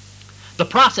years. The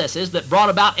processes that brought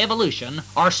about evolution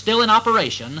are still in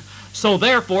operation, so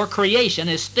therefore creation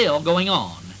is still going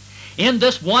on. In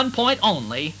this one point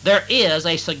only, there is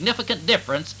a significant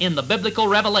difference in the biblical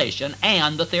revelation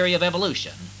and the theory of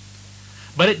evolution.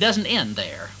 But it doesn't end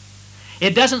there.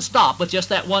 It doesn't stop with just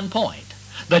that one point.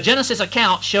 The Genesis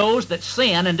account shows that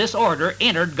sin and disorder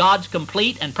entered God's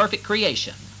complete and perfect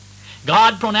creation.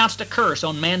 God pronounced a curse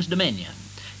on man's dominion.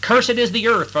 "Cursed is the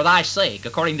earth for thy sake,"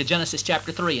 according to Genesis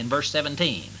chapter 3 and verse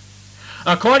 17.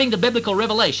 According to biblical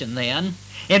revelation, then,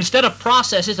 instead of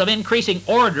processes of increasing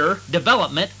order,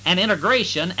 development, and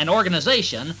integration and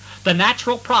organization, the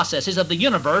natural processes of the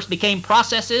universe became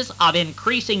processes of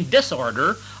increasing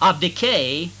disorder, of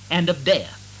decay, and of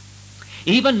death.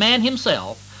 Even man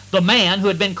himself, the man who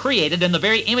had been created in the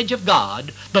very image of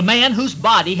God, the man whose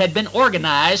body had been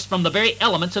organized from the very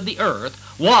elements of the earth,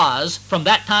 was, from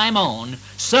that time on,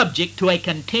 subject to a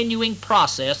continuing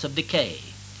process of decay.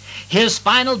 His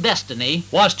final destiny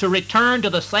was to return to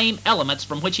the same elements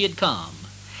from which he had come.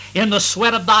 "In the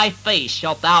sweat of thy face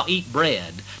shalt thou eat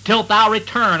bread, till thou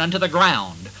return unto the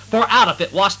ground, for out of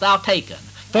it wast thou taken.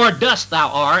 For dust thou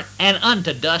art, and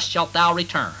unto dust shalt thou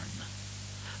return."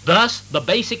 Thus, the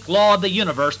basic law of the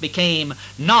universe became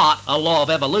not a law of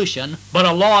evolution, but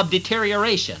a law of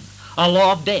deterioration, a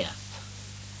law of death.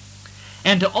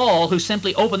 And to all who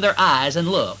simply open their eyes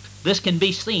and look, this can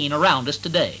be seen around us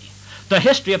today. The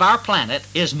history of our planet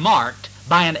is marked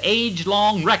by an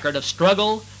age-long record of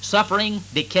struggle, suffering,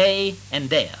 decay, and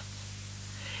death.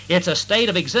 It's a state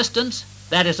of existence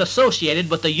that is associated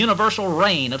with the universal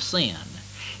reign of sin.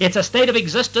 It's a state of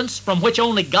existence from which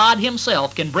only God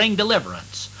Himself can bring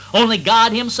deliverance. Only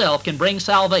God Himself can bring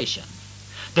salvation.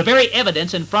 The very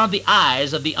evidence in front of the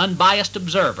eyes of the unbiased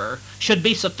observer should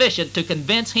be sufficient to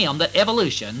convince him that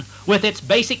evolution, with its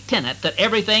basic tenet that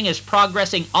everything is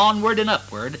progressing onward and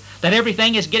upward, that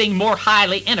everything is getting more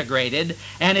highly integrated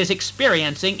and is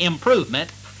experiencing improvement,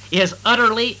 is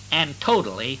utterly and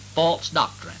totally false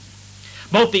doctrine.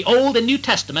 Both the Old and New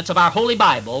Testaments of our Holy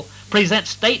Bible present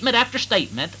statement after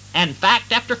statement and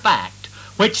fact after fact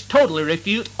which totally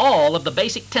refute all of the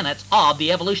basic tenets of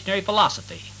the evolutionary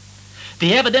philosophy.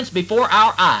 The evidence before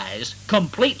our eyes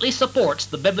completely supports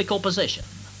the biblical position.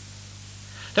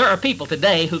 There are people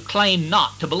today who claim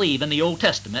not to believe in the Old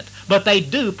Testament, but they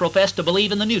do profess to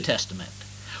believe in the New Testament.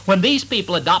 When these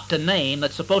people adopt a name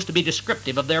that's supposed to be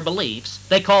descriptive of their beliefs,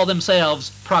 they call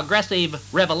themselves progressive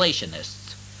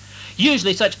revelationists.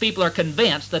 Usually such people are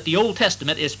convinced that the Old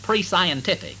Testament is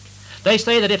pre-scientific. They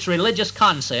say that its religious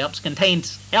concepts contain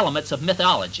elements of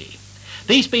mythology.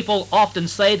 These people often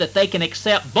say that they can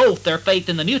accept both their faith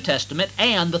in the New Testament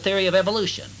and the theory of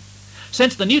evolution.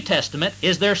 Since the New Testament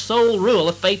is their sole rule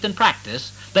of faith and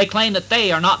practice, they claim that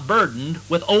they are not burdened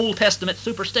with Old Testament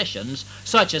superstitions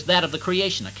such as that of the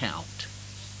creation account.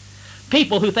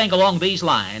 People who think along these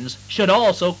lines should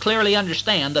also clearly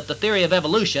understand that the theory of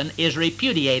evolution is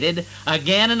repudiated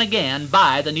again and again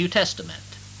by the New Testament.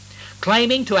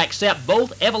 Claiming to accept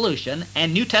both evolution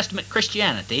and New Testament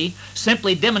Christianity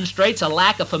simply demonstrates a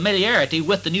lack of familiarity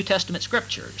with the New Testament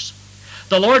Scriptures.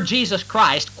 The Lord Jesus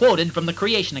Christ quoted from the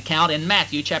creation account in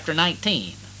Matthew chapter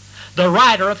 19. The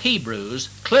writer of Hebrews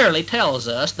clearly tells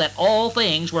us that all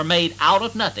things were made out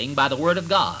of nothing by the Word of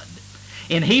God.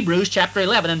 In Hebrews chapter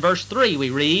 11 and verse 3 we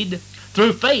read,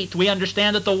 "Through faith we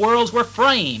understand that the worlds were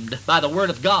framed by the Word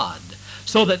of God,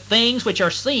 so that things which are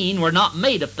seen were not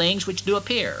made of things which do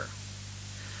appear."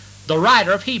 The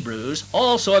writer of Hebrews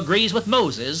also agrees with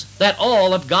Moses that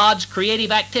all of God's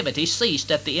creative activity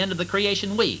ceased at the end of the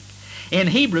creation week. In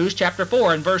Hebrews chapter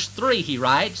 4 and verse 3 he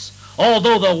writes,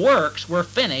 "Although the works were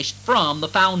finished from the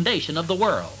foundation of the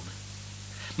world."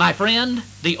 My friend,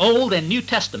 the Old and New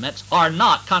Testaments are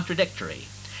not contradictory.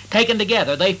 Taken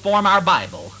together, they form our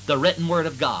Bible, the written Word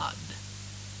of God.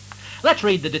 Let's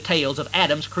read the details of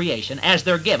Adam's creation as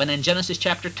they're given in Genesis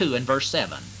chapter 2 and verse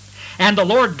 7. "And the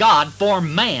Lord God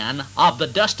formed man of the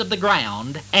dust of the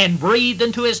ground, and breathed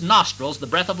into his nostrils the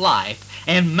breath of life,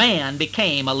 and man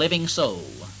became a living soul."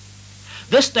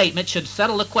 This statement should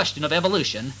settle the question of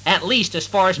evolution, at least as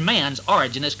far as man's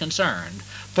origin is concerned,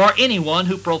 for anyone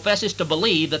who professes to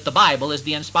believe that the Bible is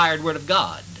the inspired Word of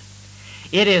God.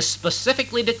 It is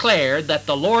specifically declared that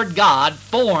the Lord God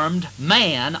formed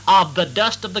man of the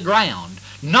dust of the ground,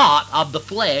 not of the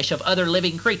flesh of other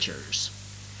living creatures.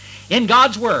 In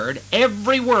God's Word,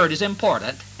 every word is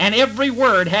important, and every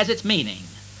word has its meaning.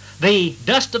 The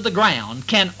dust of the ground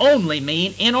can only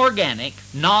mean inorganic,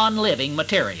 non-living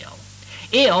material.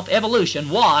 If evolution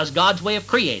was God's way of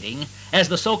creating, as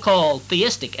the so-called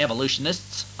theistic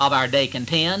evolutionists of our day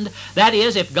contend, that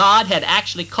is, if God had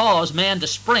actually caused man to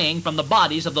spring from the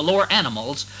bodies of the lower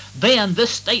animals, then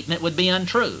this statement would be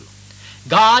untrue.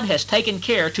 God has taken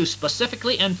care to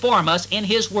specifically inform us in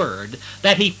His Word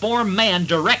that He formed man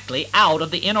directly out of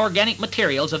the inorganic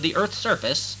materials of the earth's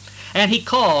surface, and He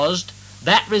caused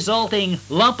that resulting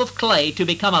lump of clay to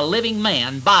become a living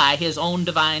man by His own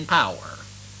divine power.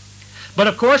 But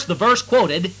of course the verse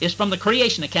quoted is from the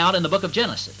creation account in the book of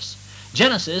Genesis.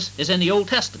 Genesis is in the Old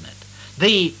Testament.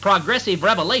 The progressive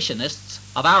revelationists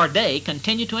of our day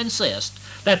continue to insist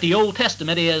that the Old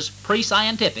Testament is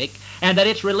pre-scientific and that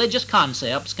its religious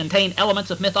concepts contain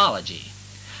elements of mythology.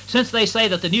 Since they say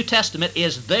that the New Testament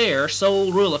is their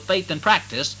sole rule of faith and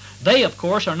practice, they of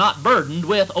course are not burdened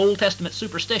with Old Testament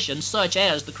superstitions such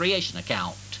as the creation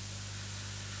account.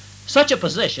 Such a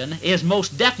position is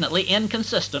most definitely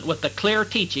inconsistent with the clear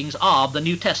teachings of the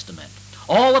New Testament.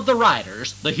 All of the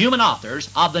writers, the human authors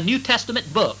of the New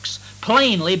Testament books,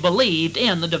 plainly believed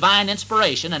in the divine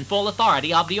inspiration and full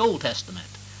authority of the Old Testament.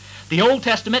 The Old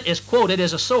Testament is quoted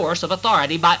as a source of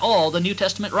authority by all the New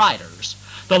Testament writers.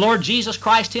 The Lord Jesus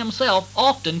Christ Himself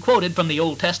often quoted from the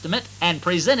Old Testament and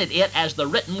presented it as the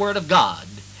written Word of God.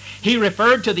 He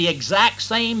referred to the exact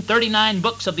same 39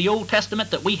 books of the Old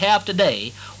Testament that we have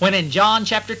today, when in John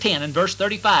chapter 10 and verse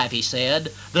 35 He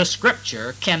said, "The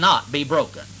Scripture cannot be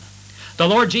broken." The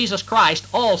Lord Jesus Christ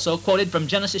also quoted from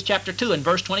Genesis chapter 2 and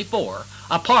verse 24,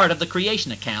 a part of the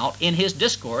creation account, in His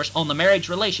discourse on the marriage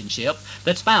relationship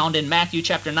that's found in Matthew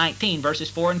chapter 19 verses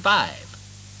 4 and 5.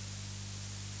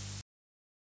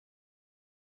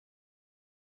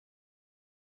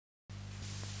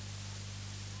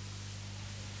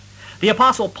 The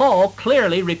Apostle Paul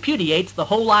clearly repudiates the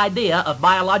whole idea of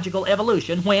biological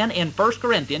evolution when in 1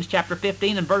 Corinthians chapter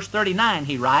 15 and verse 39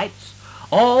 he writes,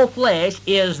 "All flesh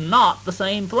is not the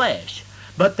same flesh,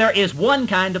 but there is one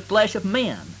kind of flesh of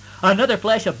men, another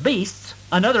flesh of beasts,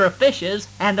 another of fishes,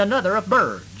 and another of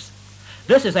birds."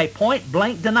 This is a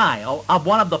point-blank denial of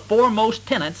one of the foremost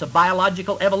tenets of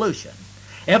biological evolution.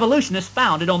 Evolution is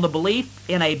founded on the belief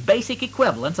in a basic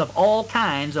equivalence of all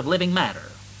kinds of living matter.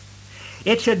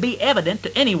 It should be evident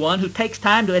to anyone who takes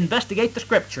time to investigate the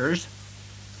Scriptures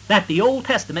that the Old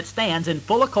Testament stands in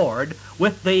full accord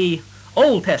with the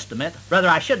Old Testament, rather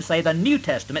I should say the New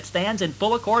Testament, stands in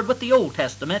full accord with the Old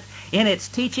Testament in its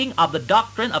teaching of the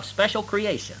doctrine of special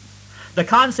creation. The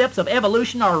concepts of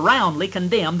evolution are roundly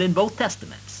condemned in both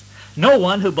Testaments. No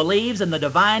one who believes in the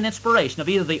divine inspiration of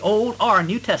either the Old or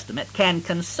New Testament can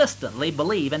consistently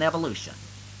believe in evolution.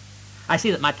 I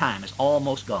see that my time is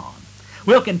almost gone.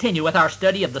 We'll continue with our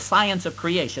study of the science of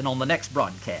creation on the next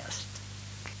broadcast.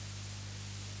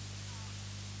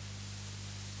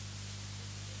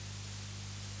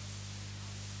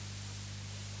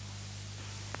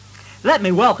 Let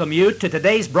me welcome you to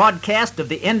today's broadcast of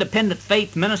the Independent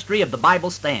Faith Ministry of the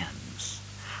Bible Stands.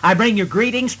 I bring you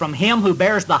greetings from Him who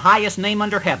bears the highest name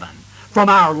under heaven, from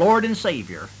our Lord and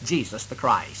Savior, Jesus the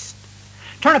Christ.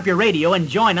 Turn up your radio and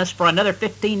join us for another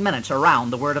 15 minutes around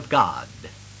the Word of God.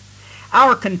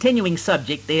 Our continuing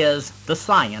subject is the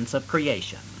science of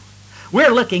creation. We're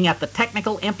looking at the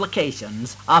technical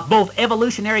implications of both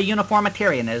evolutionary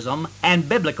uniformitarianism and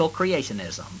biblical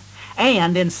creationism.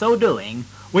 And in so doing,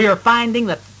 we are finding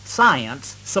that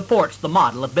science supports the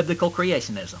model of biblical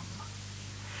creationism.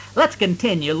 Let's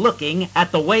continue looking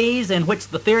at the ways in which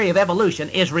the theory of evolution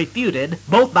is refuted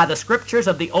both by the scriptures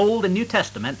of the Old and New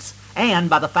Testaments and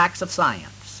by the facts of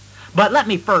science. But let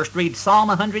me first read Psalm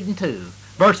 102,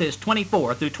 verses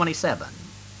 24 through 27.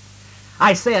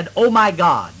 I said, O my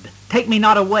God, take me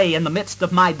not away in the midst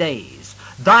of my days.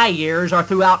 Thy years are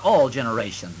throughout all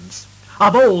generations.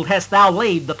 Of old hast thou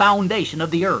laid the foundation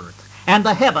of the earth, and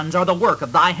the heavens are the work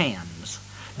of thy hands.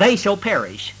 They shall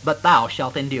perish, but thou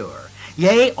shalt endure.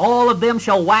 Yea, all of them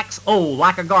shall wax old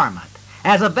like a garment.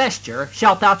 As a vesture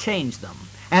shalt thou change them,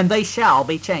 and they shall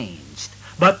be changed.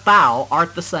 But thou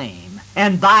art the same,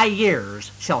 and thy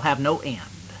years shall have no end.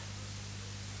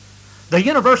 The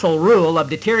universal rule of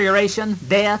deterioration,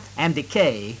 death, and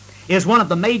decay is one of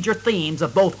the major themes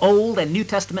of both Old and New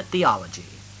Testament theology.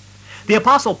 The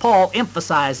Apostle Paul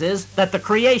emphasizes that the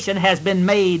creation has been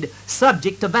made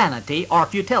subject to vanity or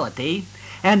futility,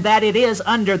 and that it is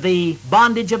under the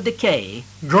bondage of decay,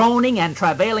 groaning and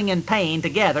travailing in pain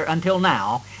together until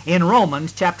now, in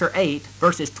Romans chapter 8,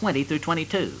 verses 20 through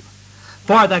 22.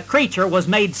 For the creature was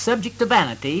made subject to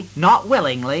vanity, not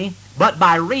willingly, but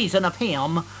by reason of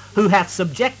him who hath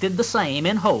subjected the same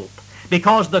in hope,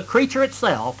 because the creature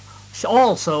itself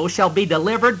also shall be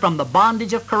delivered from the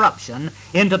bondage of corruption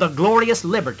into the glorious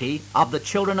liberty of the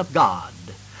children of God.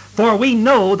 For we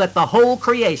know that the whole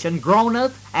creation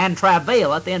groaneth and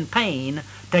travaileth in pain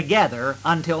together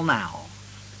until now.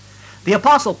 The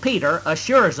Apostle Peter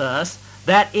assures us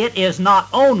that it is not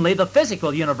only the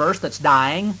physical universe that's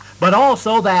dying, but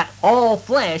also that all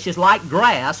flesh is like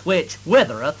grass which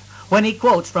withereth, when he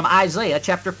quotes from Isaiah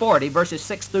chapter 40, verses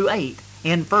 6 through 8,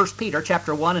 in 1 Peter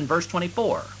chapter 1 and verse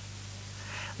 24.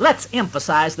 Let's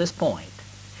emphasize this point.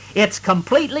 It's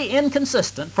completely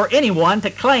inconsistent for anyone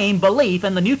to claim belief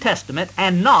in the New Testament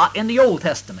and not in the Old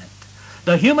Testament.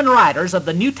 The human writers of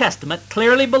the New Testament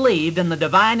clearly believed in the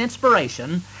divine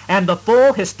inspiration and the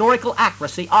full historical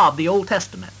accuracy of the Old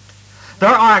Testament. There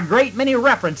are a great many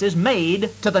references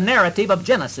made to the narrative of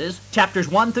Genesis, chapters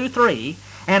 1 through 3,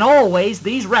 and always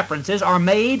these references are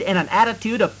made in an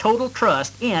attitude of total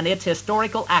trust in its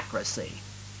historical accuracy.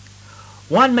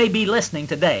 One may be listening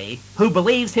today who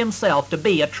believes himself to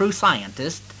be a true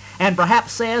scientist and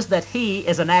perhaps says that he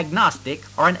is an agnostic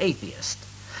or an atheist.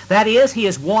 That is, he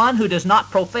is one who does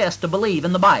not profess to believe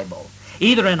in the Bible,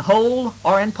 either in whole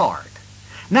or in part.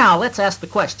 Now let's ask the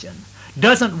question,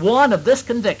 doesn't one of this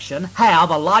conviction have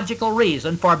a logical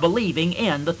reason for believing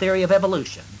in the theory of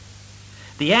evolution?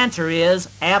 The answer is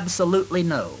absolutely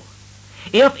no.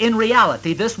 If in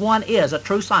reality this one is a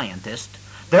true scientist,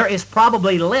 there is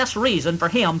probably less reason for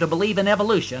him to believe in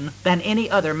evolution than any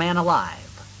other man alive.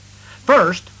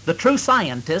 First, the true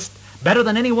scientist, better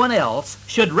than anyone else,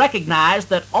 should recognize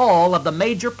that all of the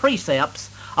major precepts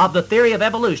of the theory of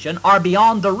evolution are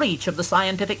beyond the reach of the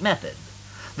scientific method.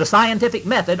 The scientific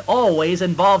method always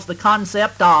involves the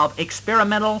concept of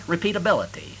experimental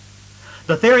repeatability.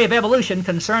 The theory of evolution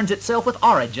concerns itself with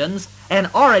origins, and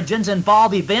origins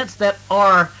involve events that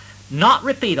are not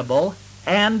repeatable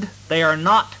and they are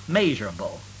not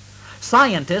measurable.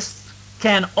 Scientists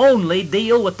can only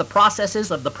deal with the processes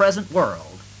of the present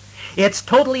world. It's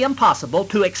totally impossible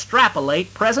to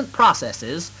extrapolate present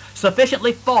processes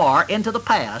sufficiently far into the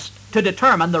past to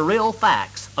determine the real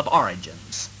facts of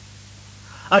origins.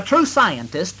 A true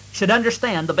scientist should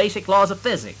understand the basic laws of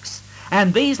physics,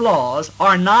 and these laws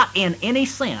are not in any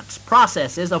sense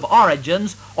processes of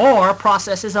origins or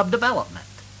processes of development.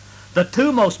 The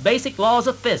two most basic laws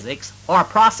of physics are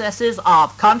processes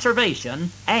of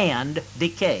conservation and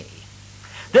decay.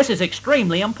 This is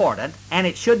extremely important, and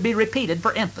it should be repeated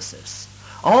for emphasis.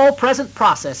 all present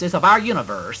processes of our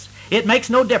universe, it makes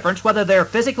no difference whether they're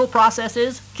physical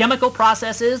processes, chemical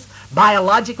processes,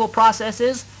 biological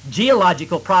processes,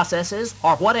 geological processes,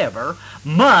 or whatever,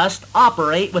 must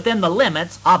operate within the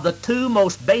limits of the two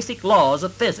most basic laws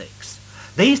of physics.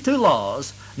 These two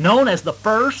laws, known as the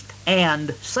first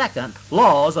and second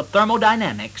laws of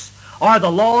thermodynamics, are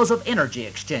the laws of energy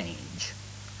exchange.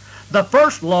 The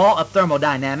first law of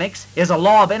thermodynamics is a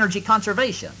law of energy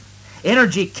conservation.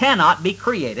 Energy cannot be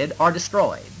created or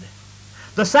destroyed.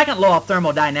 The second law of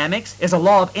thermodynamics is a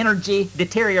law of energy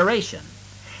deterioration.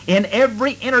 In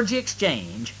every energy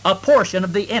exchange, a portion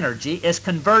of the energy is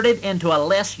converted into a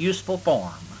less useful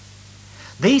form.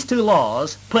 These two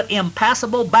laws put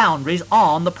impassable boundaries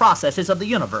on the processes of the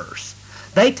universe.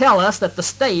 They tell us that the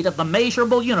state of the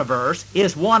measurable universe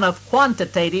is one of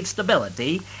quantitative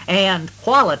stability and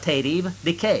qualitative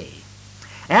decay.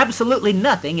 Absolutely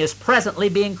nothing is presently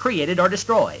being created or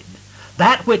destroyed.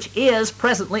 That which is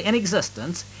presently in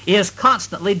existence is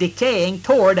constantly decaying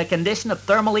toward a condition of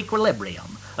thermal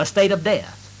equilibrium, a state of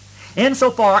death.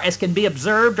 Insofar as can be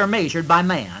observed or measured by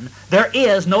man, there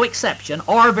is no exception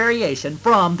or variation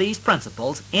from these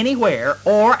principles anywhere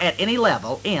or at any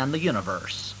level in the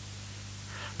universe.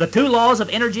 The two laws of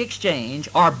energy exchange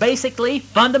are basically,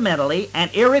 fundamentally, and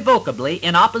irrevocably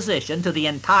in opposition to the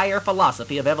entire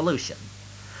philosophy of evolution.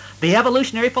 The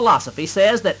evolutionary philosophy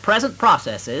says that present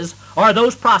processes are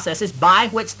those processes by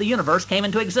which the universe came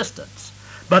into existence.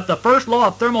 But the first law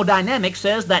of thermodynamics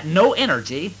says that no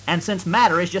energy, and since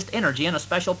matter is just energy in a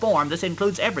special form, this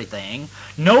includes everything,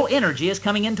 no energy is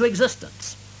coming into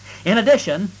existence. In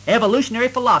addition, evolutionary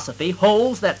philosophy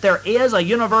holds that there is a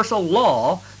universal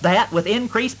law that, with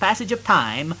increased passage of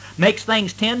time, makes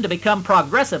things tend to become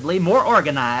progressively more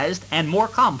organized and more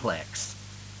complex.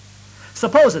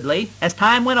 Supposedly, as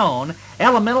time went on,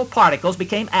 elemental particles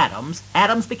became atoms,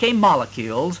 atoms became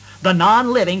molecules, the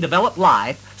non-living developed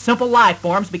life, simple life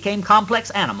forms became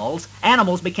complex animals,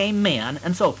 animals became men,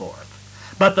 and so forth.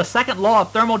 But the second law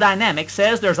of thermodynamics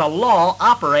says there's a law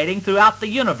operating throughout the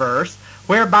universe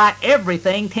whereby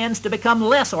everything tends to become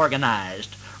less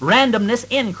organized, randomness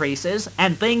increases,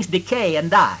 and things decay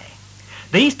and die.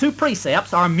 These two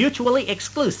precepts are mutually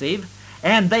exclusive,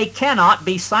 and they cannot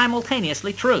be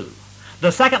simultaneously true.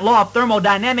 The second law of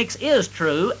thermodynamics is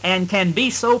true and can be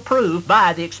so proved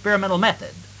by the experimental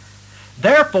method.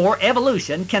 Therefore,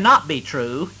 evolution cannot be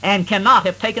true and cannot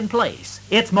have taken place.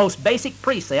 Its most basic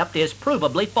precept is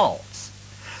provably false.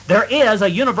 There is a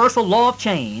universal law of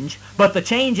change, but the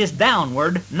change is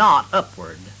downward, not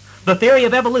upward. The theory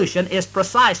of evolution is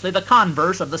precisely the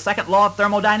converse of the second law of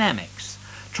thermodynamics.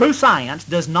 True science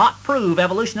does not prove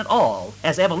evolution at all,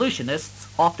 as evolutionists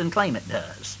often claim it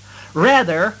does.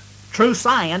 Rather, true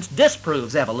science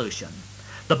disproves evolution.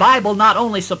 The Bible not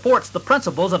only supports the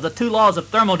principles of the two laws of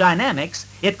thermodynamics,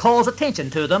 it calls attention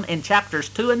to them in chapters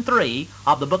 2 and 3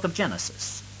 of the book of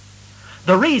Genesis.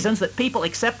 The reasons that people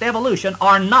accept evolution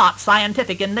are not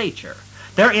scientific in nature.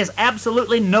 There is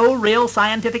absolutely no real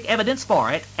scientific evidence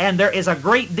for it, and there is a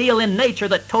great deal in nature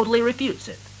that totally refutes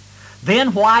it.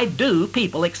 Then why do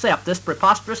people accept this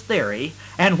preposterous theory,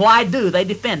 and why do they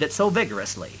defend it so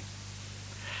vigorously?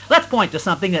 Let's point to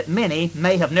something that many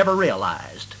may have never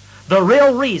realized. The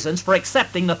real reasons for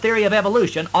accepting the theory of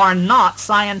evolution are not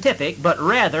scientific, but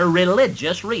rather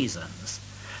religious reasons.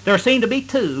 There seem to be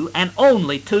two, and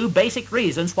only two, basic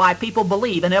reasons why people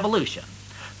believe in evolution.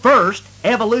 First,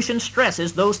 evolution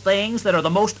stresses those things that are the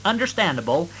most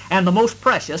understandable and the most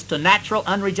precious to natural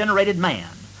unregenerated man.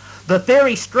 The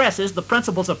theory stresses the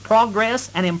principles of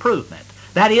progress and improvement,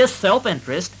 that is,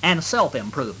 self-interest and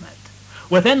self-improvement.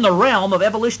 Within the realm of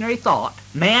evolutionary thought,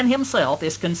 man himself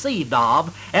is conceived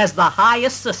of as the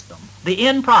highest system, the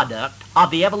end product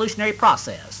of the evolutionary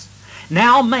process.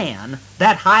 Now man,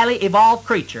 that highly evolved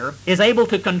creature, is able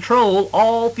to control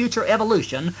all future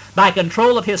evolution by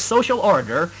control of his social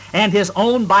order and his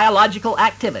own biological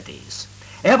activities.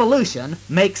 Evolution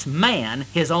makes man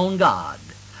his own God.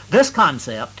 This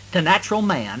concept, to natural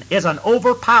man, is an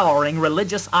overpowering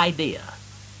religious idea.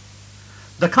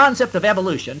 The concept of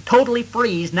evolution totally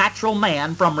frees natural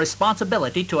man from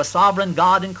responsibility to a sovereign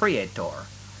God and Creator.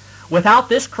 Without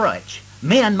this crutch,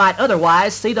 men might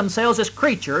otherwise see themselves as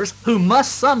creatures who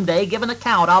must someday give an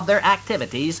account of their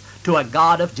activities to a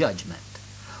God of judgment.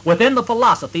 Within the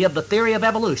philosophy of the theory of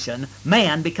evolution,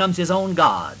 man becomes his own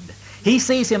God. He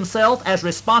sees himself as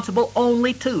responsible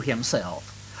only to himself.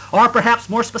 Or perhaps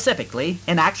more specifically,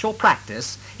 in actual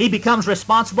practice, he becomes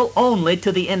responsible only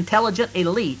to the intelligent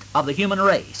elite of the human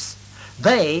race.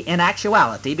 They, in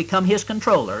actuality, become his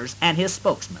controllers and his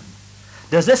spokesmen.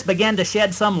 Does this begin to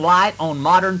shed some light on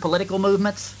modern political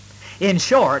movements? In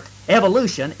short,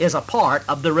 evolution is a part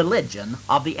of the religion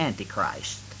of the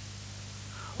Antichrist.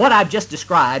 What I've just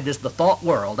described is the thought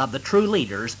world of the true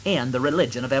leaders in the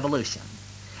religion of evolution.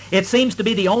 It seems to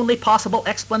be the only possible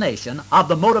explanation of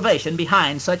the motivation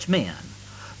behind such men.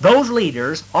 Those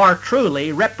leaders are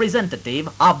truly representative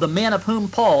of the men of whom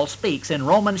Paul speaks in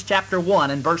Romans chapter 1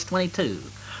 and verse 22.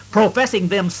 Professing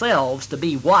themselves to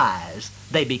be wise,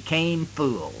 they became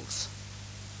fools.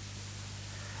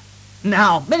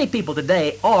 Now, many people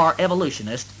today are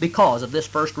evolutionists because of this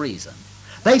first reason.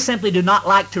 They simply do not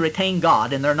like to retain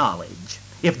God in their knowledge.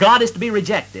 If God is to be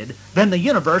rejected, then the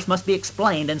universe must be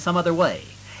explained in some other way.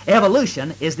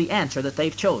 Evolution is the answer that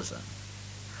they've chosen.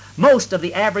 Most of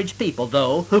the average people,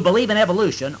 though, who believe in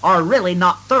evolution are really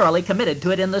not thoroughly committed to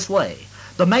it in this way.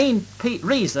 The main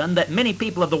reason that many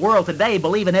people of the world today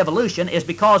believe in evolution is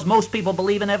because most people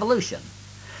believe in evolution.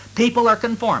 People are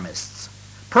conformists.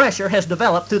 Pressure has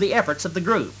developed through the efforts of the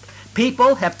group.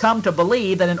 People have come to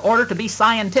believe that in order to be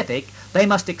scientific, they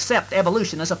must accept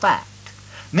evolution as a fact.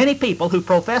 Many people who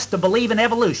profess to believe in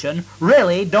evolution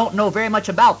really don't know very much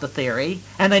about the theory,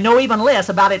 and they know even less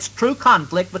about its true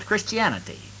conflict with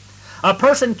Christianity. A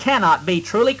person cannot be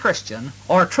truly Christian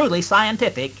or truly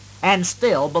scientific and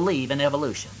still believe in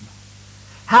evolution.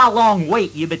 How long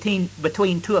wait you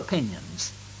between two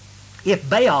opinions? If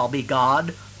Baal be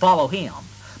God, follow him.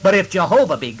 But if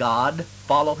Jehovah be God,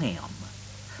 follow him.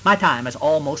 My time is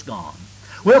almost gone.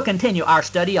 We'll continue our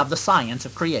study of the science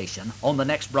of creation on the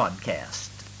next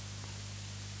broadcast.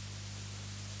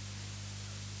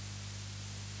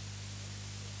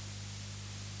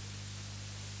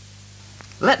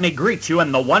 Let me greet you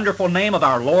in the wonderful name of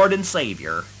our Lord and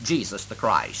Savior, Jesus the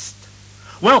Christ.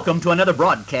 Welcome to another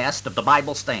broadcast of The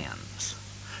Bible Stands.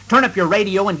 Turn up your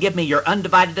radio and give me your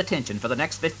undivided attention for the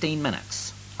next 15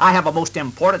 minutes. I have a most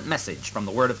important message from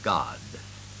the Word of God.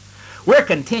 We're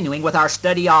continuing with our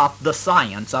study of the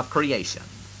science of creation.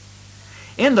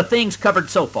 In the things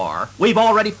covered so far, we've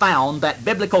already found that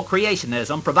biblical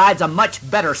creationism provides a much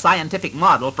better scientific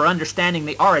model for understanding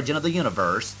the origin of the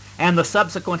universe and the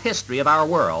subsequent history of our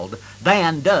world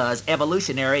than does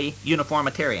evolutionary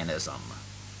uniformitarianism.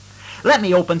 Let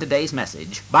me open today's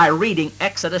message by reading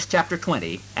Exodus chapter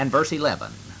 20 and verse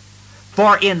 11.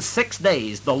 For in 6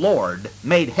 days the Lord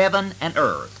made heaven and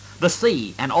earth, the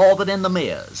sea and all that in them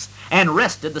is, and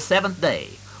rested the seventh day.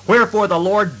 Wherefore the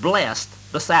Lord blessed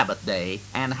the Sabbath day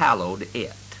and hallowed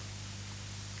it.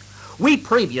 We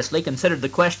previously considered the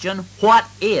question, what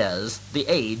is the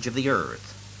age of the earth?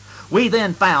 We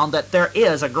then found that there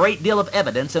is a great deal of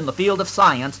evidence in the field of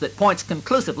science that points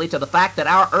conclusively to the fact that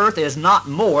our earth is not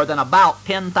more than about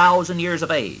 10,000 years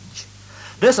of age.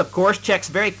 This, of course, checks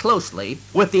very closely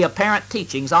with the apparent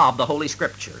teachings of the Holy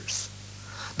Scriptures.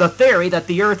 The theory that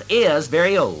the earth is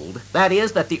very old, that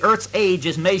is, that the earth's age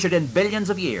is measured in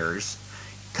billions of years,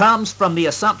 comes from the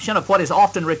assumption of what is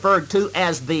often referred to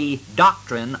as the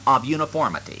doctrine of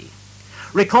uniformity.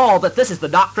 Recall that this is the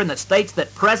doctrine that states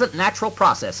that present natural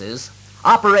processes,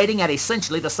 operating at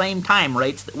essentially the same time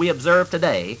rates that we observe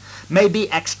today, may be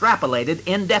extrapolated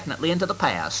indefinitely into the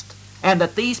past, and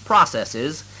that these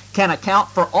processes can account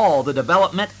for all the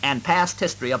development and past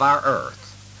history of our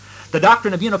earth. The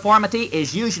doctrine of uniformity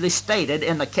is usually stated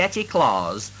in the catchy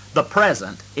clause, the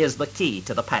present is the key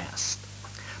to the past.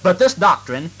 But this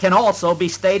doctrine can also be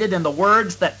stated in the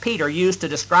words that Peter used to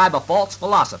describe a false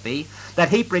philosophy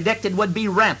that he predicted would be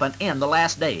rampant in the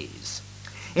last days.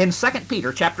 In 2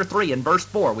 Peter chapter 3 and verse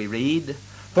 4 we read,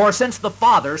 For since the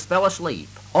fathers fell asleep,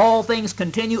 all things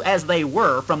continue as they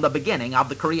were from the beginning of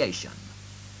the creation.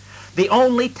 The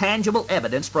only tangible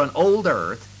evidence for an old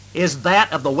earth is that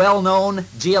of the well-known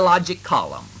geologic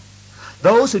column.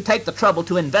 Those who take the trouble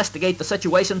to investigate the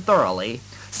situation thoroughly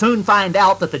soon find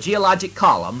out that the geologic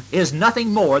column is nothing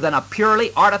more than a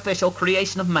purely artificial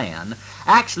creation of man,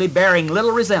 actually bearing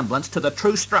little resemblance to the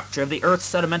true structure of the Earth's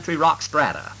sedimentary rock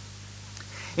strata.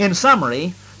 In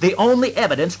summary, the only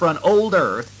evidence for an old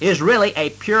Earth is really a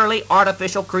purely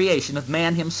artificial creation of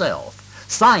man himself.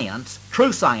 Science,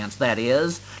 true science that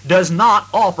is, does not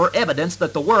offer evidence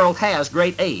that the world has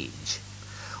great age.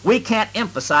 We can't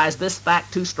emphasize this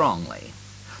fact too strongly.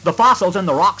 The fossils in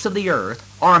the rocks of the earth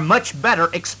are much better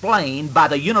explained by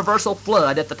the universal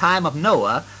flood at the time of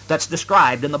Noah that's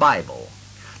described in the Bible.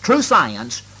 True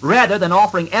science, rather than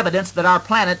offering evidence that our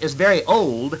planet is very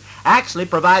old, actually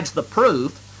provides the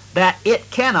proof that it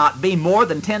cannot be more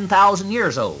than 10,000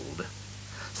 years old.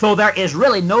 So there is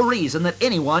really no reason that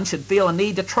anyone should feel a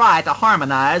need to try to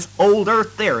harmonize old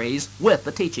earth theories with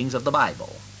the teachings of the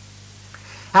Bible.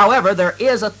 However, there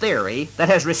is a theory that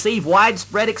has received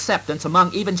widespread acceptance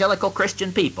among evangelical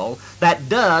Christian people that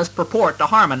does purport to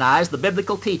harmonize the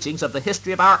biblical teachings of the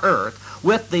history of our earth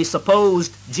with the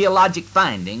supposed geologic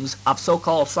findings of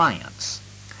so-called science.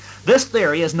 This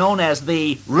theory is known as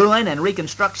the ruin and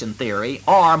reconstruction theory,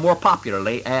 or more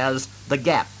popularly as the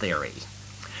gap theory.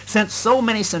 Since so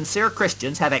many sincere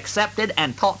Christians have accepted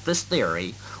and taught this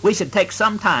theory, we should take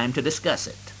some time to discuss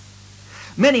it.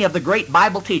 Many of the great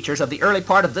Bible teachers of the early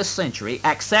part of this century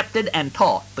accepted and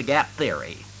taught the gap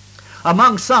theory.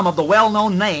 Among some of the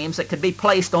well-known names that could be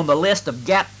placed on the list of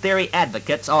gap theory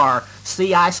advocates are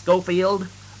C.I. Scofield,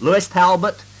 Lewis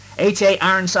Talbot, H.A.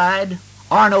 Ironside,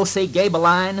 Arno C.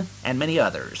 Gaebelein, and many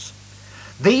others.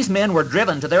 These men were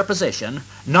driven to their position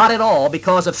not at all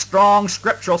because of strong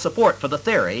scriptural support for the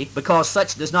theory, because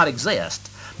such does not exist,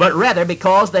 but rather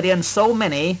because that in so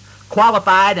many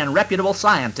qualified and reputable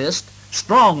scientists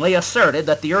strongly asserted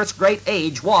that the earth's great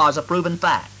age was a proven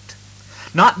fact.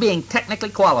 Not being technically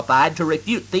qualified to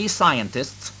refute these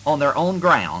scientists on their own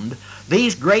ground,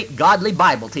 these great godly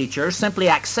Bible teachers simply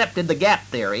accepted the gap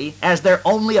theory as their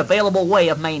only available way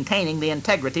of maintaining the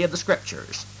integrity of the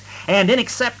Scriptures. And in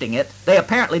accepting it, they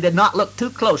apparently did not look too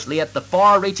closely at the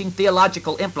far-reaching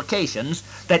theological implications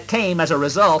that came as a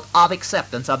result of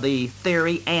acceptance of the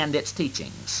theory and its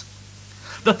teachings.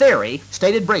 The theory,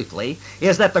 stated briefly,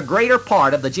 is that the greater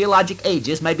part of the geologic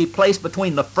ages may be placed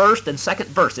between the first and second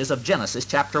verses of Genesis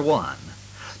chapter 1.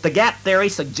 The gap theory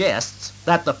suggests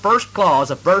that the first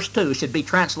clause of verse 2 should be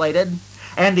translated,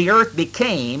 "And the earth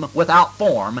became without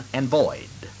form and void."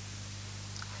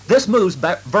 This moves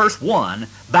verse 1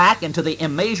 back into the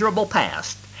immeasurable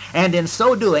past, and in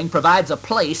so doing provides a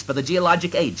place for the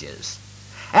geologic ages.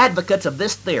 Advocates of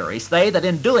this theory say that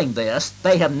in doing this,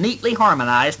 they have neatly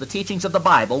harmonized the teachings of the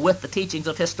Bible with the teachings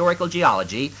of historical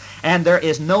geology, and there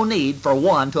is no need for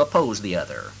one to oppose the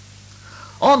other.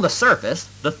 On the surface,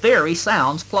 the theory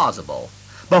sounds plausible,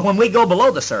 but when we go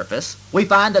below the surface, we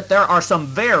find that there are some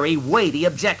very weighty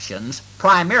objections,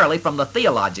 primarily from the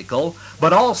theological,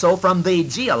 but also from the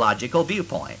geological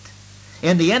viewpoint.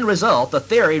 In the end result, the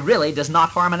theory really does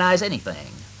not harmonize anything.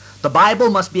 The Bible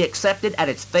must be accepted at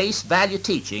its face value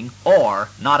teaching, or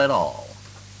not at all.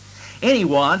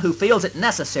 Anyone who feels it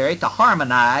necessary to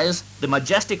harmonize the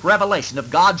majestic revelation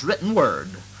of God's written word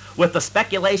with the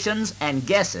speculations and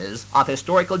guesses of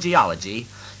historical geology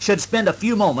should spend a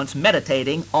few moments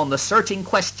meditating on the searching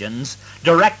questions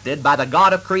directed by the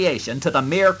God of creation to the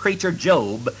mere creature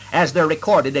Job, as they're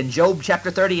recorded in Job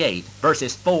chapter 38,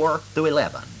 verses 4 through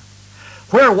 11.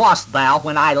 "Where wast thou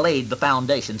when I laid the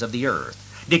foundations of the earth?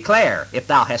 Declare, if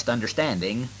thou hast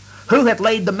understanding. Who hath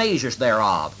laid the measures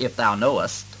thereof, if thou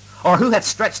knowest? Or who hath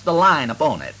stretched the line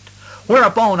upon it?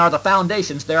 Whereupon are the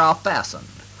foundations thereof fastened?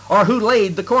 Or who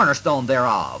laid the cornerstone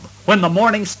thereof? When the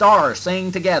morning stars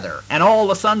sang together, and all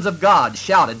the sons of God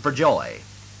shouted for joy?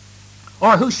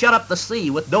 Or who shut up the sea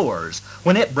with doors,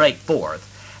 when it brake forth,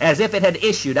 as if it had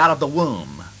issued out of the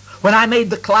womb? When I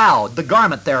made the cloud the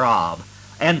garment thereof,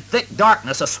 and thick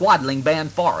darkness a swaddling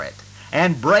band for it,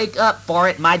 and brake up for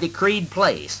it my decreed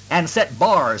place, and set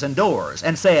bars and doors,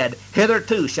 and said,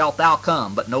 Hitherto shalt thou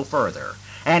come, but no further,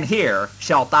 and here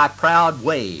shalt thy proud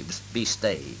waves be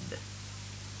stayed."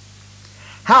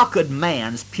 How could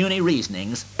man's puny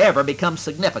reasonings ever become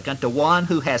significant to one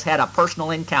who has had a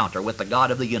personal encounter with the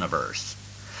God of the universe?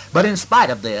 But in spite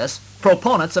of this,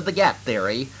 proponents of the gap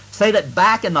theory say that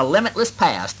back in the limitless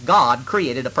past, God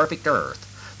created a perfect earth.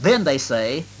 Then, they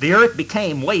say, the earth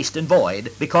became waste and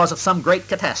void because of some great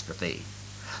catastrophe.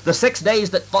 The 6 days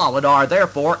that followed are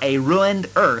therefore a ruined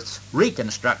earth's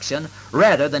reconstruction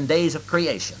rather than days of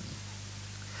creation.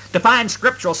 To find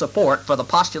scriptural support for the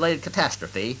postulated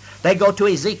catastrophe, they go to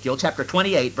Ezekiel chapter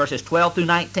 28, verses 12 through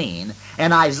 19,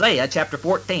 and Isaiah chapter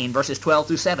 14, verses 12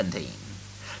 through 17.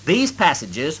 These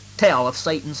passages tell of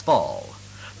Satan's fall.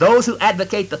 Those who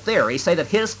advocate the theory say that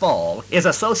his fall is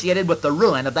associated with the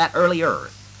ruin of that early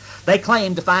earth. They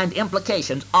claim to find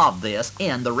implications of this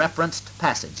in the referenced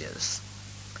passages.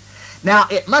 Now,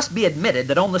 it must be admitted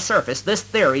that on the surface this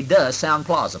theory does sound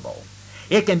plausible.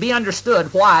 It can be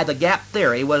understood why the gap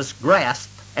theory was grasped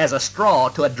as a straw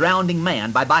to a drowning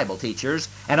man by Bible teachers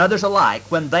and others alike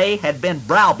when they had been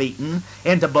browbeaten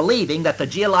into believing that the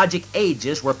geologic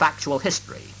ages were factual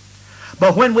history.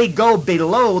 But when we go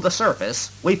below the surface,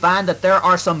 we find that there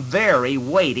are some very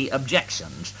weighty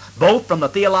objections, both from the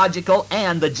theological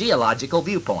and the geological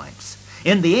viewpoints.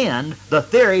 In the end, the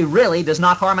theory really does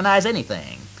not harmonize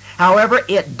anything. However,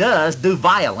 it does do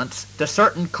violence to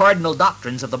certain cardinal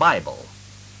doctrines of the Bible.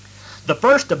 The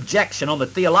first objection on the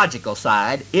theological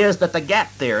side is that the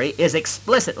gap theory is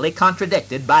explicitly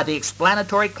contradicted by the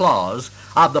explanatory clause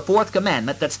of the fourth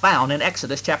commandment that's found in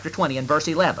Exodus chapter 20 and verse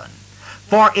 11.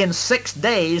 For in 6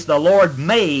 days the Lord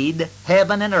made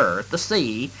heaven and earth, the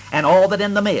sea, and all that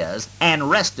in them is, and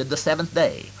rested the seventh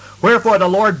day. Wherefore the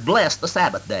Lord blessed the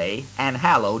Sabbath day, and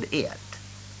hallowed it.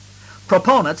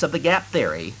 Proponents of the gap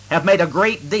theory have made a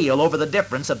great deal over the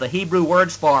difference of the Hebrew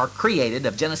words for created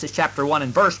of Genesis chapter 1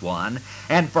 and verse 1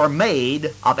 and for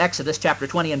made of Exodus chapter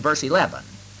 20 and verse 11.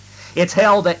 It's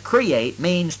held that create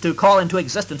means to call into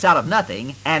existence out of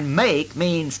nothing, and make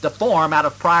means to form out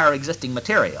of prior existing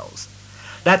materials.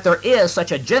 That there is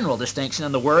such a general distinction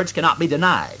in the words cannot be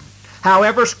denied.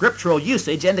 However, scriptural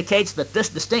usage indicates that this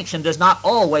distinction does not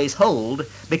always hold,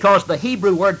 because the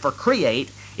Hebrew word for create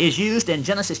is used in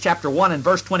Genesis chapter 1 and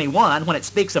verse 21 when it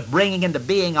speaks of bringing into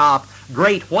being of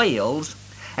great whales,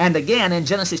 and again in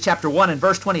Genesis chapter 1 and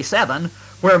verse 27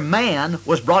 where man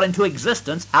was brought into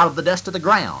existence out of the dust of the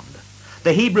ground.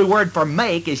 The Hebrew word for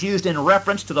make is used in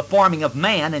reference to the forming of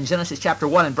man in Genesis chapter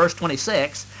 1 and verse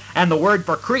 26, and the word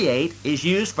for create is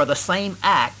used for the same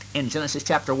act in Genesis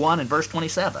chapter 1 and verse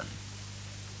 27.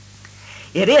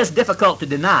 It is difficult to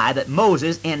deny that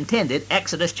Moses intended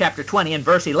Exodus chapter 20 and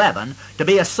verse 11 to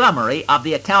be a summary of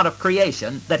the account of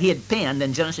creation that he had penned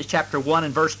in Genesis chapter 1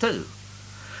 and verse 2.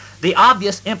 The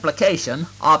obvious implication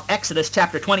of Exodus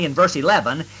chapter 20 and verse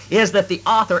 11 is that the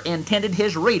author intended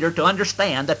his reader to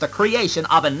understand that the creation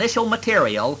of initial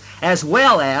material as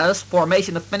well as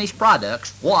formation of finished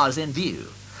products was in view.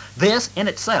 This in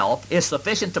itself is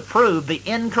sufficient to prove the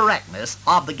incorrectness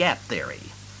of the gap theory.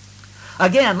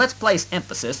 Again, let's place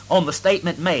emphasis on the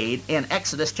statement made in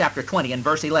Exodus chapter 20 and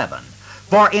verse 11.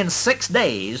 For in 6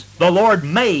 days the Lord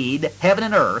made heaven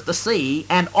and earth, the sea,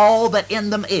 and all that in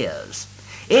them is.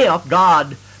 If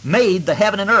God made the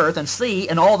heaven and earth and sea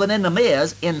and all that in them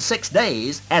is in 6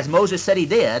 days, as Moses said he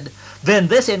did, then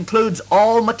this includes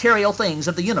all material things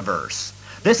of the universe.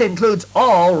 This includes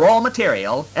all raw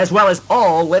material as well as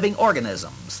all living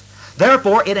organisms.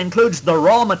 Therefore, it includes the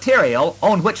raw material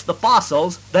on which the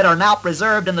fossils that are now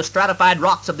preserved in the stratified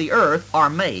rocks of the earth are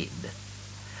made.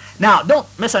 Now, don't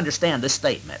misunderstand this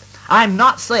statement. I'm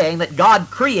not saying that God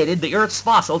created the earth's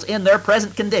fossils in their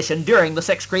present condition during the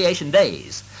 6 creation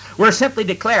days. We're simply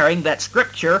declaring that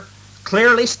Scripture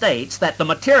clearly states that the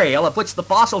material of which the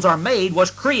fossils are made was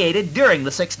created during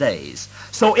the 6 days.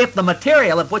 So if the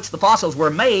material of which the fossils were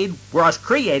made was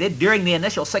created during the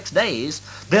initial 6 days,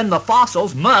 then the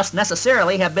fossils must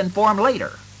necessarily have been formed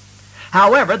later.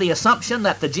 However, the assumption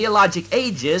that the geologic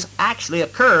ages actually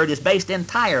occurred is based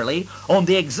entirely on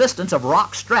the existence of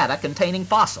rock strata containing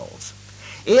fossils.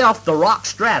 If the rock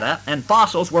strata and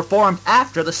fossils were formed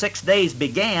after the 6 days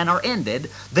began or ended,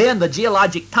 then the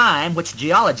geologic time which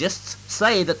geologists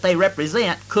say that they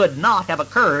represent could not have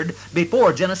occurred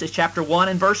before Genesis chapter 1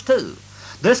 and verse 2.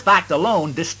 This fact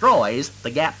alone destroys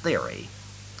the gap theory.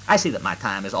 I see that my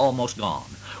time is almost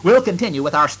gone. We'll continue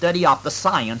with our study of the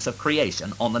science of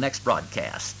creation on the next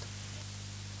broadcast.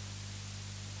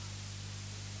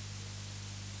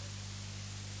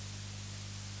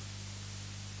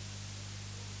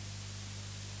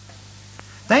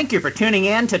 Thank you for tuning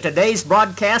in to today's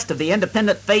broadcast of the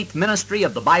Independent Faith Ministry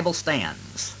of the Bible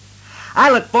Stands. I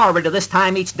look forward to this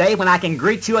time each day when I can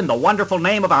greet you in the wonderful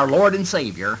name of our Lord and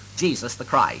Savior, Jesus the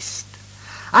Christ.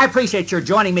 I appreciate your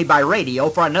joining me by radio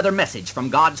for another message from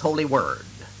God's holy word.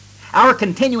 Our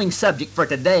continuing subject for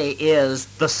today is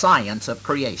the science of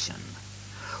creation.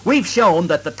 We've shown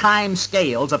that the time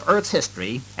scales of Earth's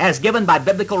history, as given by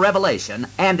biblical revelation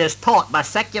and as taught by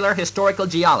secular historical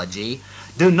geology,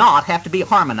 do not have to be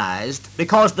harmonized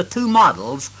because the two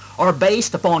models are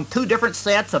based upon two different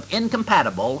sets of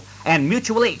incompatible and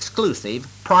mutually exclusive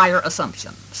prior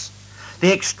assumptions.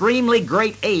 The extremely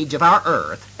great age of our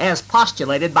Earth, as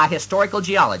postulated by historical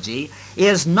geology,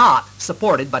 is not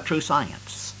supported by true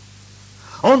science.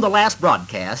 On the last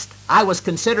broadcast, I was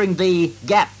considering the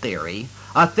gap theory,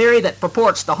 a theory that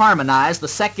purports to harmonize the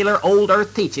secular old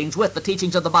Earth teachings with the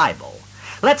teachings of the Bible.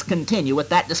 Let's continue with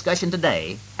that discussion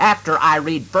today after I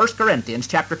read 1 Corinthians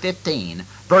chapter 15,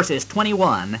 verses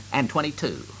 21 and 22.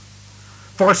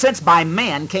 For since by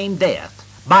man came death,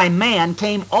 by man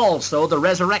came also the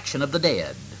resurrection of the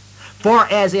dead. For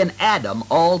as in Adam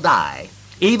all die,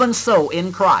 even so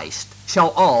in Christ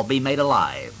shall all be made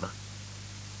alive.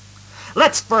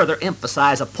 Let's further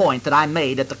emphasize a point that I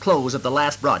made at the close of the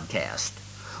last broadcast.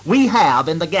 We have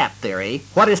in the gap theory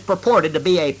what is purported to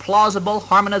be a plausible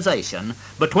harmonization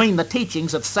between the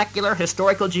teachings of secular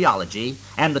historical geology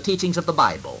and the teachings of the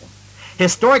Bible.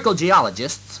 Historical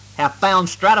geologists have found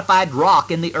stratified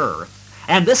rock in the earth,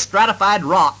 and this stratified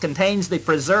rock contains the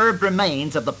preserved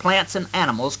remains of the plants and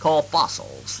animals called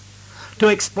fossils. To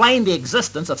explain the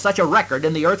existence of such a record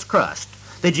in the Earth's crust,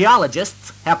 the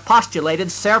geologists have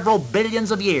postulated several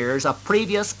billions of years of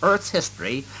previous Earth's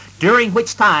history, during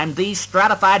which time these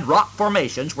stratified rock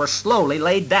formations were slowly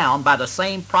laid down by the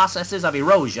same processes of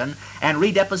erosion and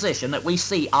redeposition that we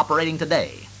see operating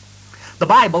today. The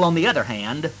Bible, on the other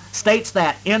hand, states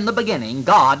that in the beginning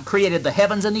God created the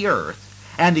heavens and the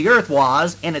earth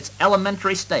was, in its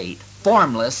elementary state,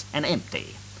 formless and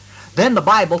empty. Then the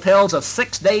Bible tells of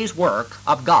 6 days' work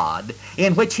of God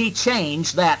in which He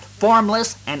changed that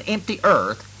formless and empty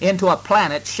earth into a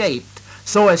planet shaped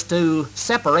so as to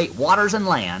separate waters and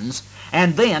lands,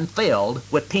 and then filled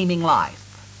with teeming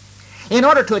life. In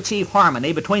order to achieve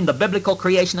harmony between the biblical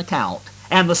creation account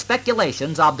and the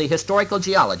speculations of the historical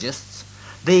geologists,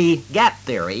 the gap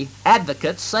theory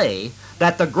advocates say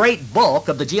that the great bulk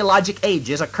of the geologic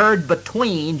ages occurred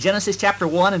between Genesis chapter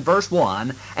 1 and verse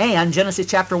 1 and Genesis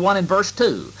chapter 1 and verse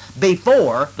 2,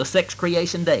 before the 6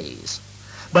 creation days.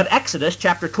 But Exodus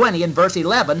chapter 20 and verse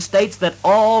 11 states that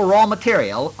all raw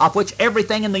material of which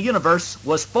everything in the universe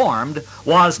was formed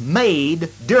was made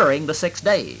during the 6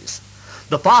 days.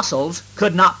 The fossils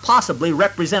could not possibly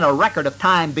represent a record of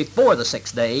time before the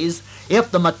 6 days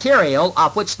if the material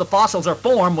of which the fossils are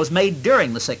formed was made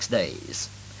during the 6 days.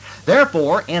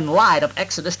 Therefore, in light of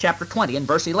Exodus chapter 20 and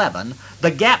verse 11,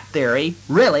 the gap theory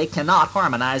really cannot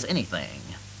harmonize anything.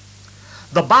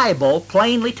 The Bible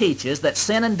plainly teaches that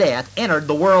sin and death entered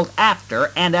the world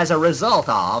after and as a result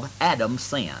of Adam's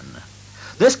sin.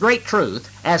 This great truth,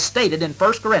 as stated in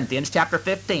 1 Corinthians chapter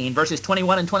 15, verses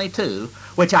 21 and 22,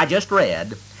 which I just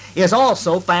read, is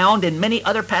also found in many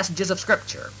other passages of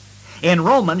Scripture. In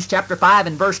Romans chapter 5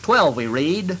 and verse 12 we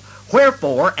read,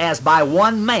 "Wherefore, as by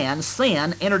one man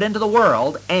sin entered into the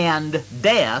world, and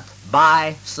death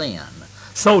by sin,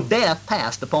 so death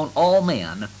passed upon all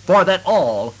men, for that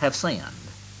all have sinned."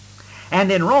 And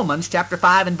in Romans chapter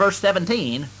 5 and verse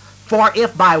 17, "For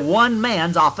if by one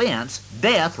man's offense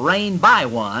death reigned by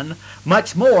one,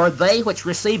 much more they which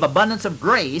receive abundance of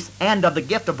grace and of the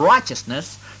gift of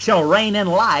righteousness shall reign in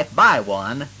life by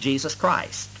one, Jesus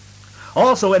Christ."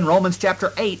 Also in Romans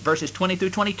chapter 8, verses 20 through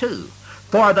 22,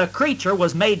 "For the creature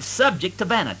was made subject to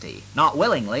vanity, not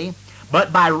willingly,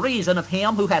 but by reason of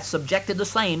him who hath subjected the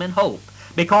same in hope,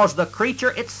 because the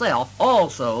creature itself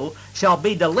also shall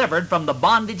be delivered from the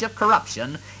bondage of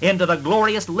corruption into the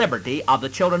glorious liberty of the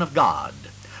children of God.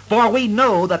 For we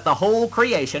know that the whole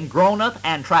creation groaneth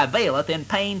and travaileth in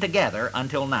pain together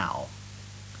until now."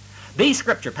 These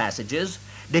scripture passages,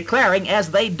 declaring as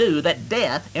they do that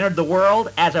death entered the world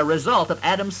as a result of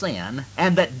Adam's sin,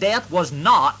 and that death was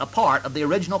not a part of the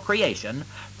original creation,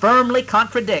 firmly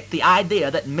contradict the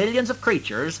idea that millions of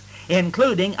creatures,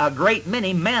 including a great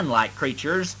many man-like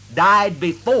creatures, died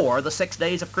before the 6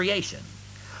 days of creation.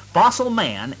 Fossil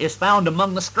man is found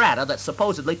among the strata that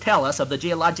supposedly tell us of the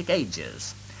geologic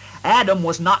ages. Adam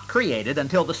was not created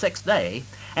until the 6th day,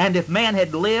 and if man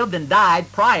had lived and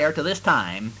died prior to this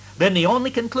time, then the only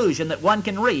conclusion that one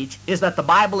can reach is that the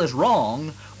Bible is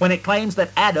wrong when it claims that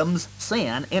Adam's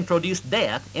sin introduced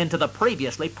death into the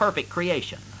previously perfect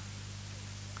creation.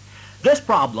 This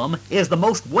problem is the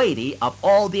most weighty of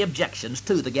all the objections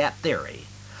to the gap theory.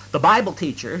 The Bible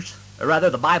declares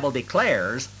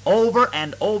over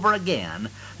and over again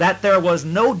that there was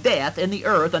no death in the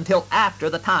earth until after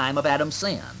the time of Adam's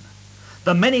sin.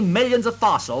 The many millions of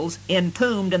fossils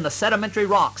entombed in the sedimentary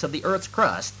rocks of the earth's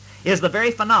crust is the very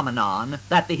phenomenon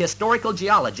that the historical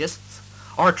geologists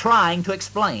are trying to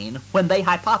explain when they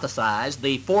hypothesize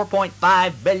the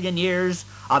 4.5 billion years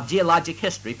of geologic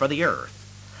history for the earth.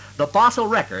 The fossil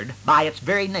record, by its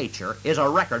very nature, is a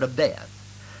record of death.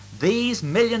 These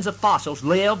millions of fossils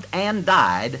lived and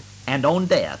died, and on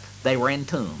death they were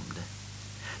entombed.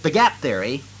 The gap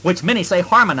theory, which many say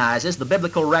harmonizes the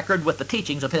biblical record with the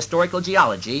teachings of historical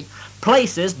geology,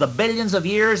 places the billions of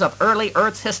years of early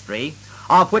Earth's history,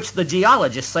 of which the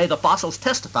geologists say the fossils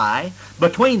testify,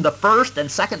 between the first and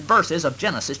second verses of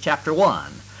Genesis chapter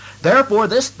 1. Therefore,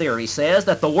 this theory says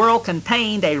that the world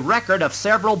contained a record of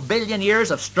several billion years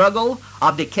of struggle,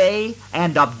 of decay,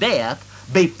 and of death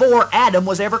before Adam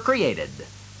was ever created.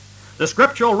 The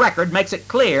scriptural record makes it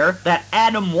clear that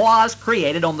Adam was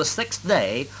created on the 6th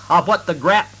day of what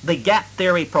the gap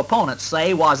theory proponents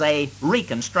say was a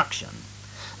reconstruction.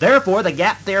 Therefore, the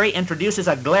gap theory introduces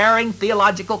a glaring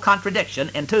theological contradiction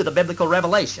into the biblical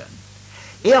revelation.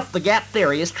 If the gap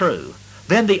theory is true,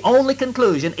 then the only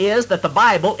conclusion is that the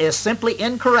Bible is simply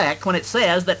incorrect when it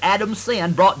says that Adam's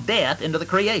sin brought death into the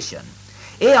creation.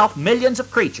 If millions of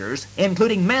creatures,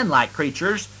 including men-like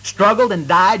creatures, struggled and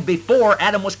died before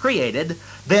Adam was created,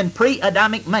 then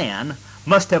pre-Adamic man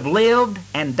must have lived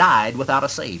and died without a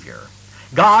Savior.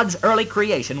 God's early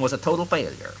creation was a total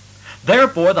failure.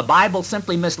 Therefore, the Bible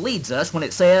simply misleads us when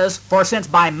it says, "For since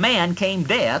by man came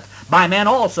death, by man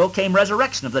also came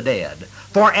resurrection of the dead.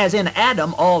 For as in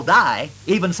Adam all die,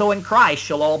 even so in Christ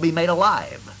shall all be made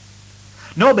alive."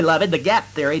 No, beloved, the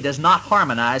gap theory does not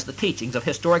harmonize the teachings of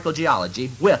historical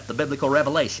geology with the biblical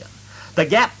revelation. The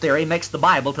gap theory makes the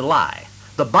Bible to lie.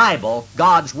 The Bible,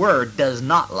 God's Word, does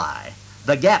not lie.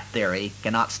 The gap theory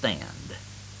cannot stand.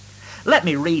 Let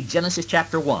me read Genesis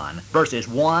chapter 1, verses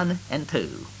 1 and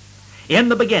 2. "In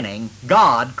the beginning,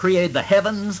 God created the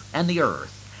heavens and the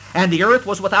earth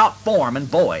was without form and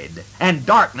void, and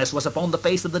darkness was upon the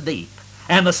face of the deep,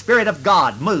 and the Spirit of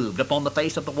God moved upon the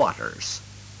face of the waters."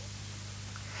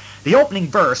 The opening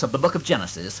verse of the book of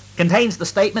Genesis contains the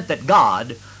statement that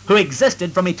God, who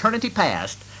existed from eternity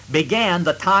past, began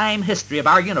the time history of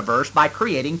our universe by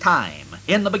creating time.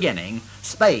 In the beginning,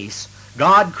 space,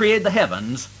 God created the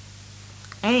heavens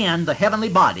and the heavenly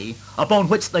body upon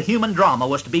which the human drama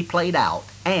was to be played out,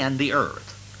 and the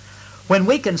earth. When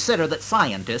we consider that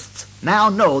scientists now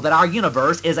know that our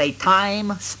universe is a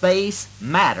time, space,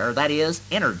 matter, that is,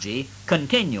 energy,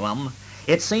 continuum,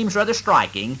 it seems rather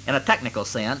striking, in a technical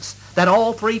sense, that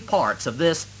all three parts of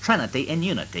this Trinity in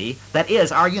unity, that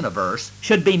is our universe,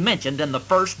 should be mentioned in the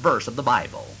first verse of the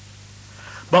Bible.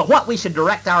 But what we should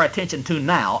direct our attention to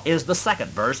now is the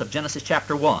second verse of Genesis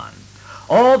chapter 1.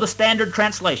 All the standard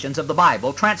translations of the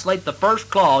Bible translate the first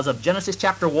clause of Genesis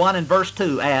chapter 1 and verse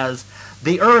 2 as,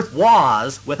 "The earth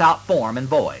was without form and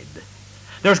void."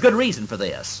 There's good reason for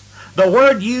this. The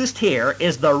word used here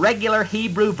is the regular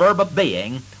Hebrew verb of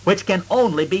being, which can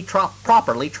only be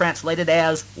properly translated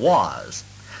as was.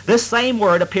 This same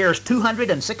word appears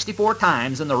 264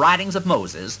 times in the writings of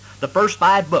Moses, the first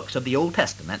 5 books of the Old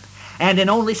Testament, and in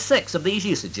only 6 of these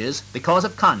usages, because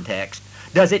of context,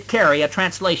 does it carry a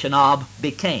translation of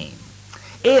became.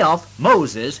 If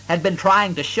Moses had been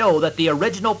trying to show that the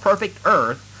original perfect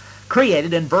earth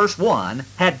created in verse 1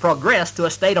 had progressed to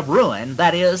a state of ruin,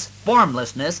 that is,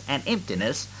 formlessness and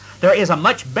emptiness, there is a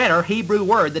much better Hebrew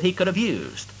word that he could have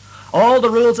used. All the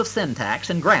rules of syntax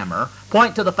and grammar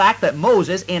point to the fact that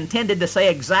Moses intended to say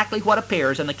exactly what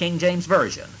appears in the King James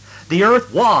Version. The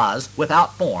earth was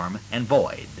without form and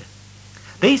void.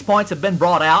 These points have been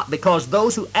brought out because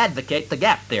those who advocate the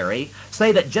gap theory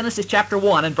say that Genesis chapter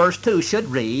 1 and verse 2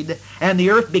 should read, "And the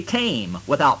earth became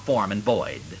without form and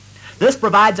void." This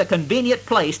provides a convenient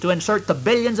place to insert the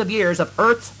billions of years of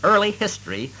Earth's early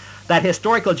history that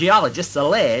historical geologists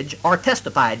allege are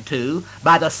testified to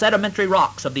by the sedimentary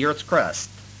rocks of the Earth's crust.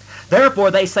 Therefore,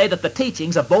 they say that the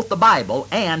teachings of both the Bible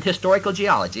and historical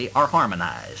geology are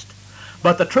harmonized.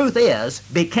 But the truth is,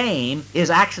 became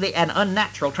is actually an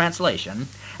unnatural translation,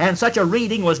 and such a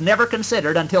reading was never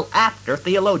considered until after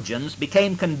theologians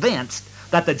became convinced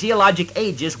that the geologic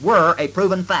ages were a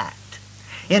proven fact.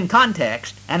 In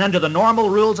context, and under the normal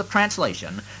rules of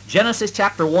translation, Genesis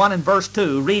chapter 1 and verse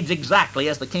 2 reads exactly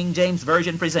as the King James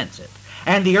Version presents it.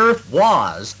 "And the earth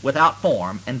was without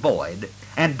form and void,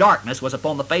 and darkness was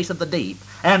upon the face of the deep,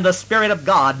 and the Spirit of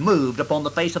God moved upon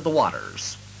the face of the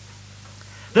waters."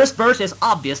 This verse is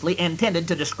obviously intended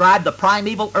to describe the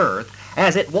primeval earth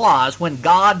as it was when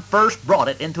God first brought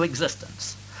it into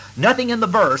existence. Nothing in the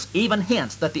verse even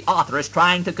hints that the author is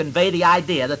trying to convey the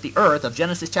idea that the earth of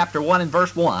Genesis chapter 1 and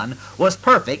verse 1 was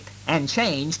perfect and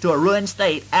changed to a ruined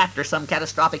state after some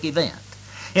catastrophic event.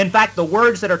 In fact, the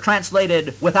words that are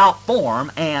translated without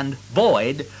form and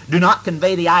void do not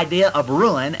convey the idea of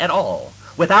ruin at all.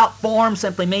 Without form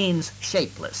simply means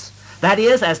shapeless. That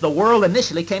is, as the world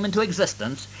initially came into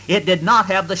existence, it did not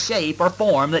have the shape or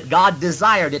form that God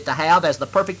desired it to have as the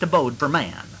perfect abode for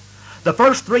man. The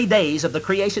first 3 days of the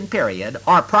creation period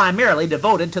are primarily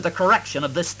devoted to the correction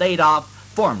of this state of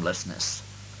formlessness.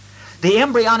 The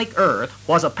embryonic earth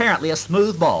was apparently a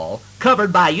smooth ball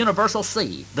covered by a universal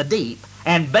sea, the deep,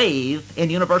 and bathed in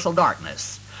universal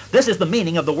darkness. This is the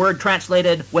meaning of the word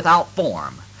translated without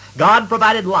form. God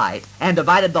provided light and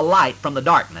divided the light from the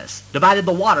darkness, divided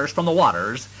the waters from the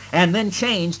waters, and then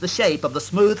changed the shape of the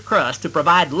smooth crust to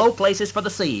provide low places for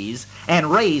the seas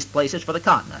and raised places for the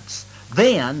continents.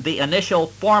 Then the initial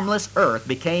formless earth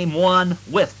became one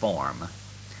with form.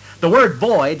 The word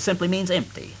void simply means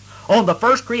empty. On the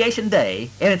first creation day,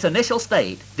 in its initial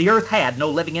state, the earth had no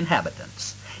living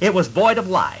inhabitants. It was void of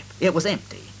life. It was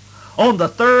empty. On the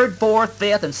 3rd, 4th,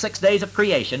 5th, and 6th days of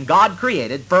creation, God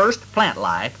created first plant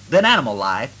life, then animal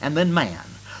life, and then man.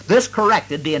 This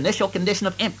corrected the initial condition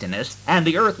of emptiness, and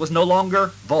the earth was no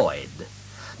longer void.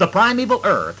 The primeval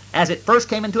earth, as it first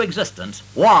came into existence,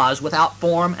 was without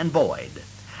form and void.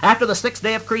 After the sixth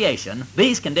day of creation,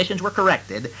 these conditions were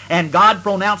corrected, and God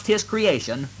pronounced his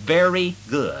creation very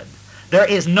good. There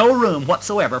is no room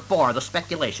whatsoever for the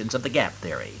speculations of the gap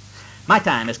theory. My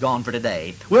time is gone for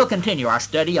today. We'll continue our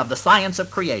study of the science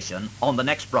of creation on the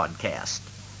next broadcast.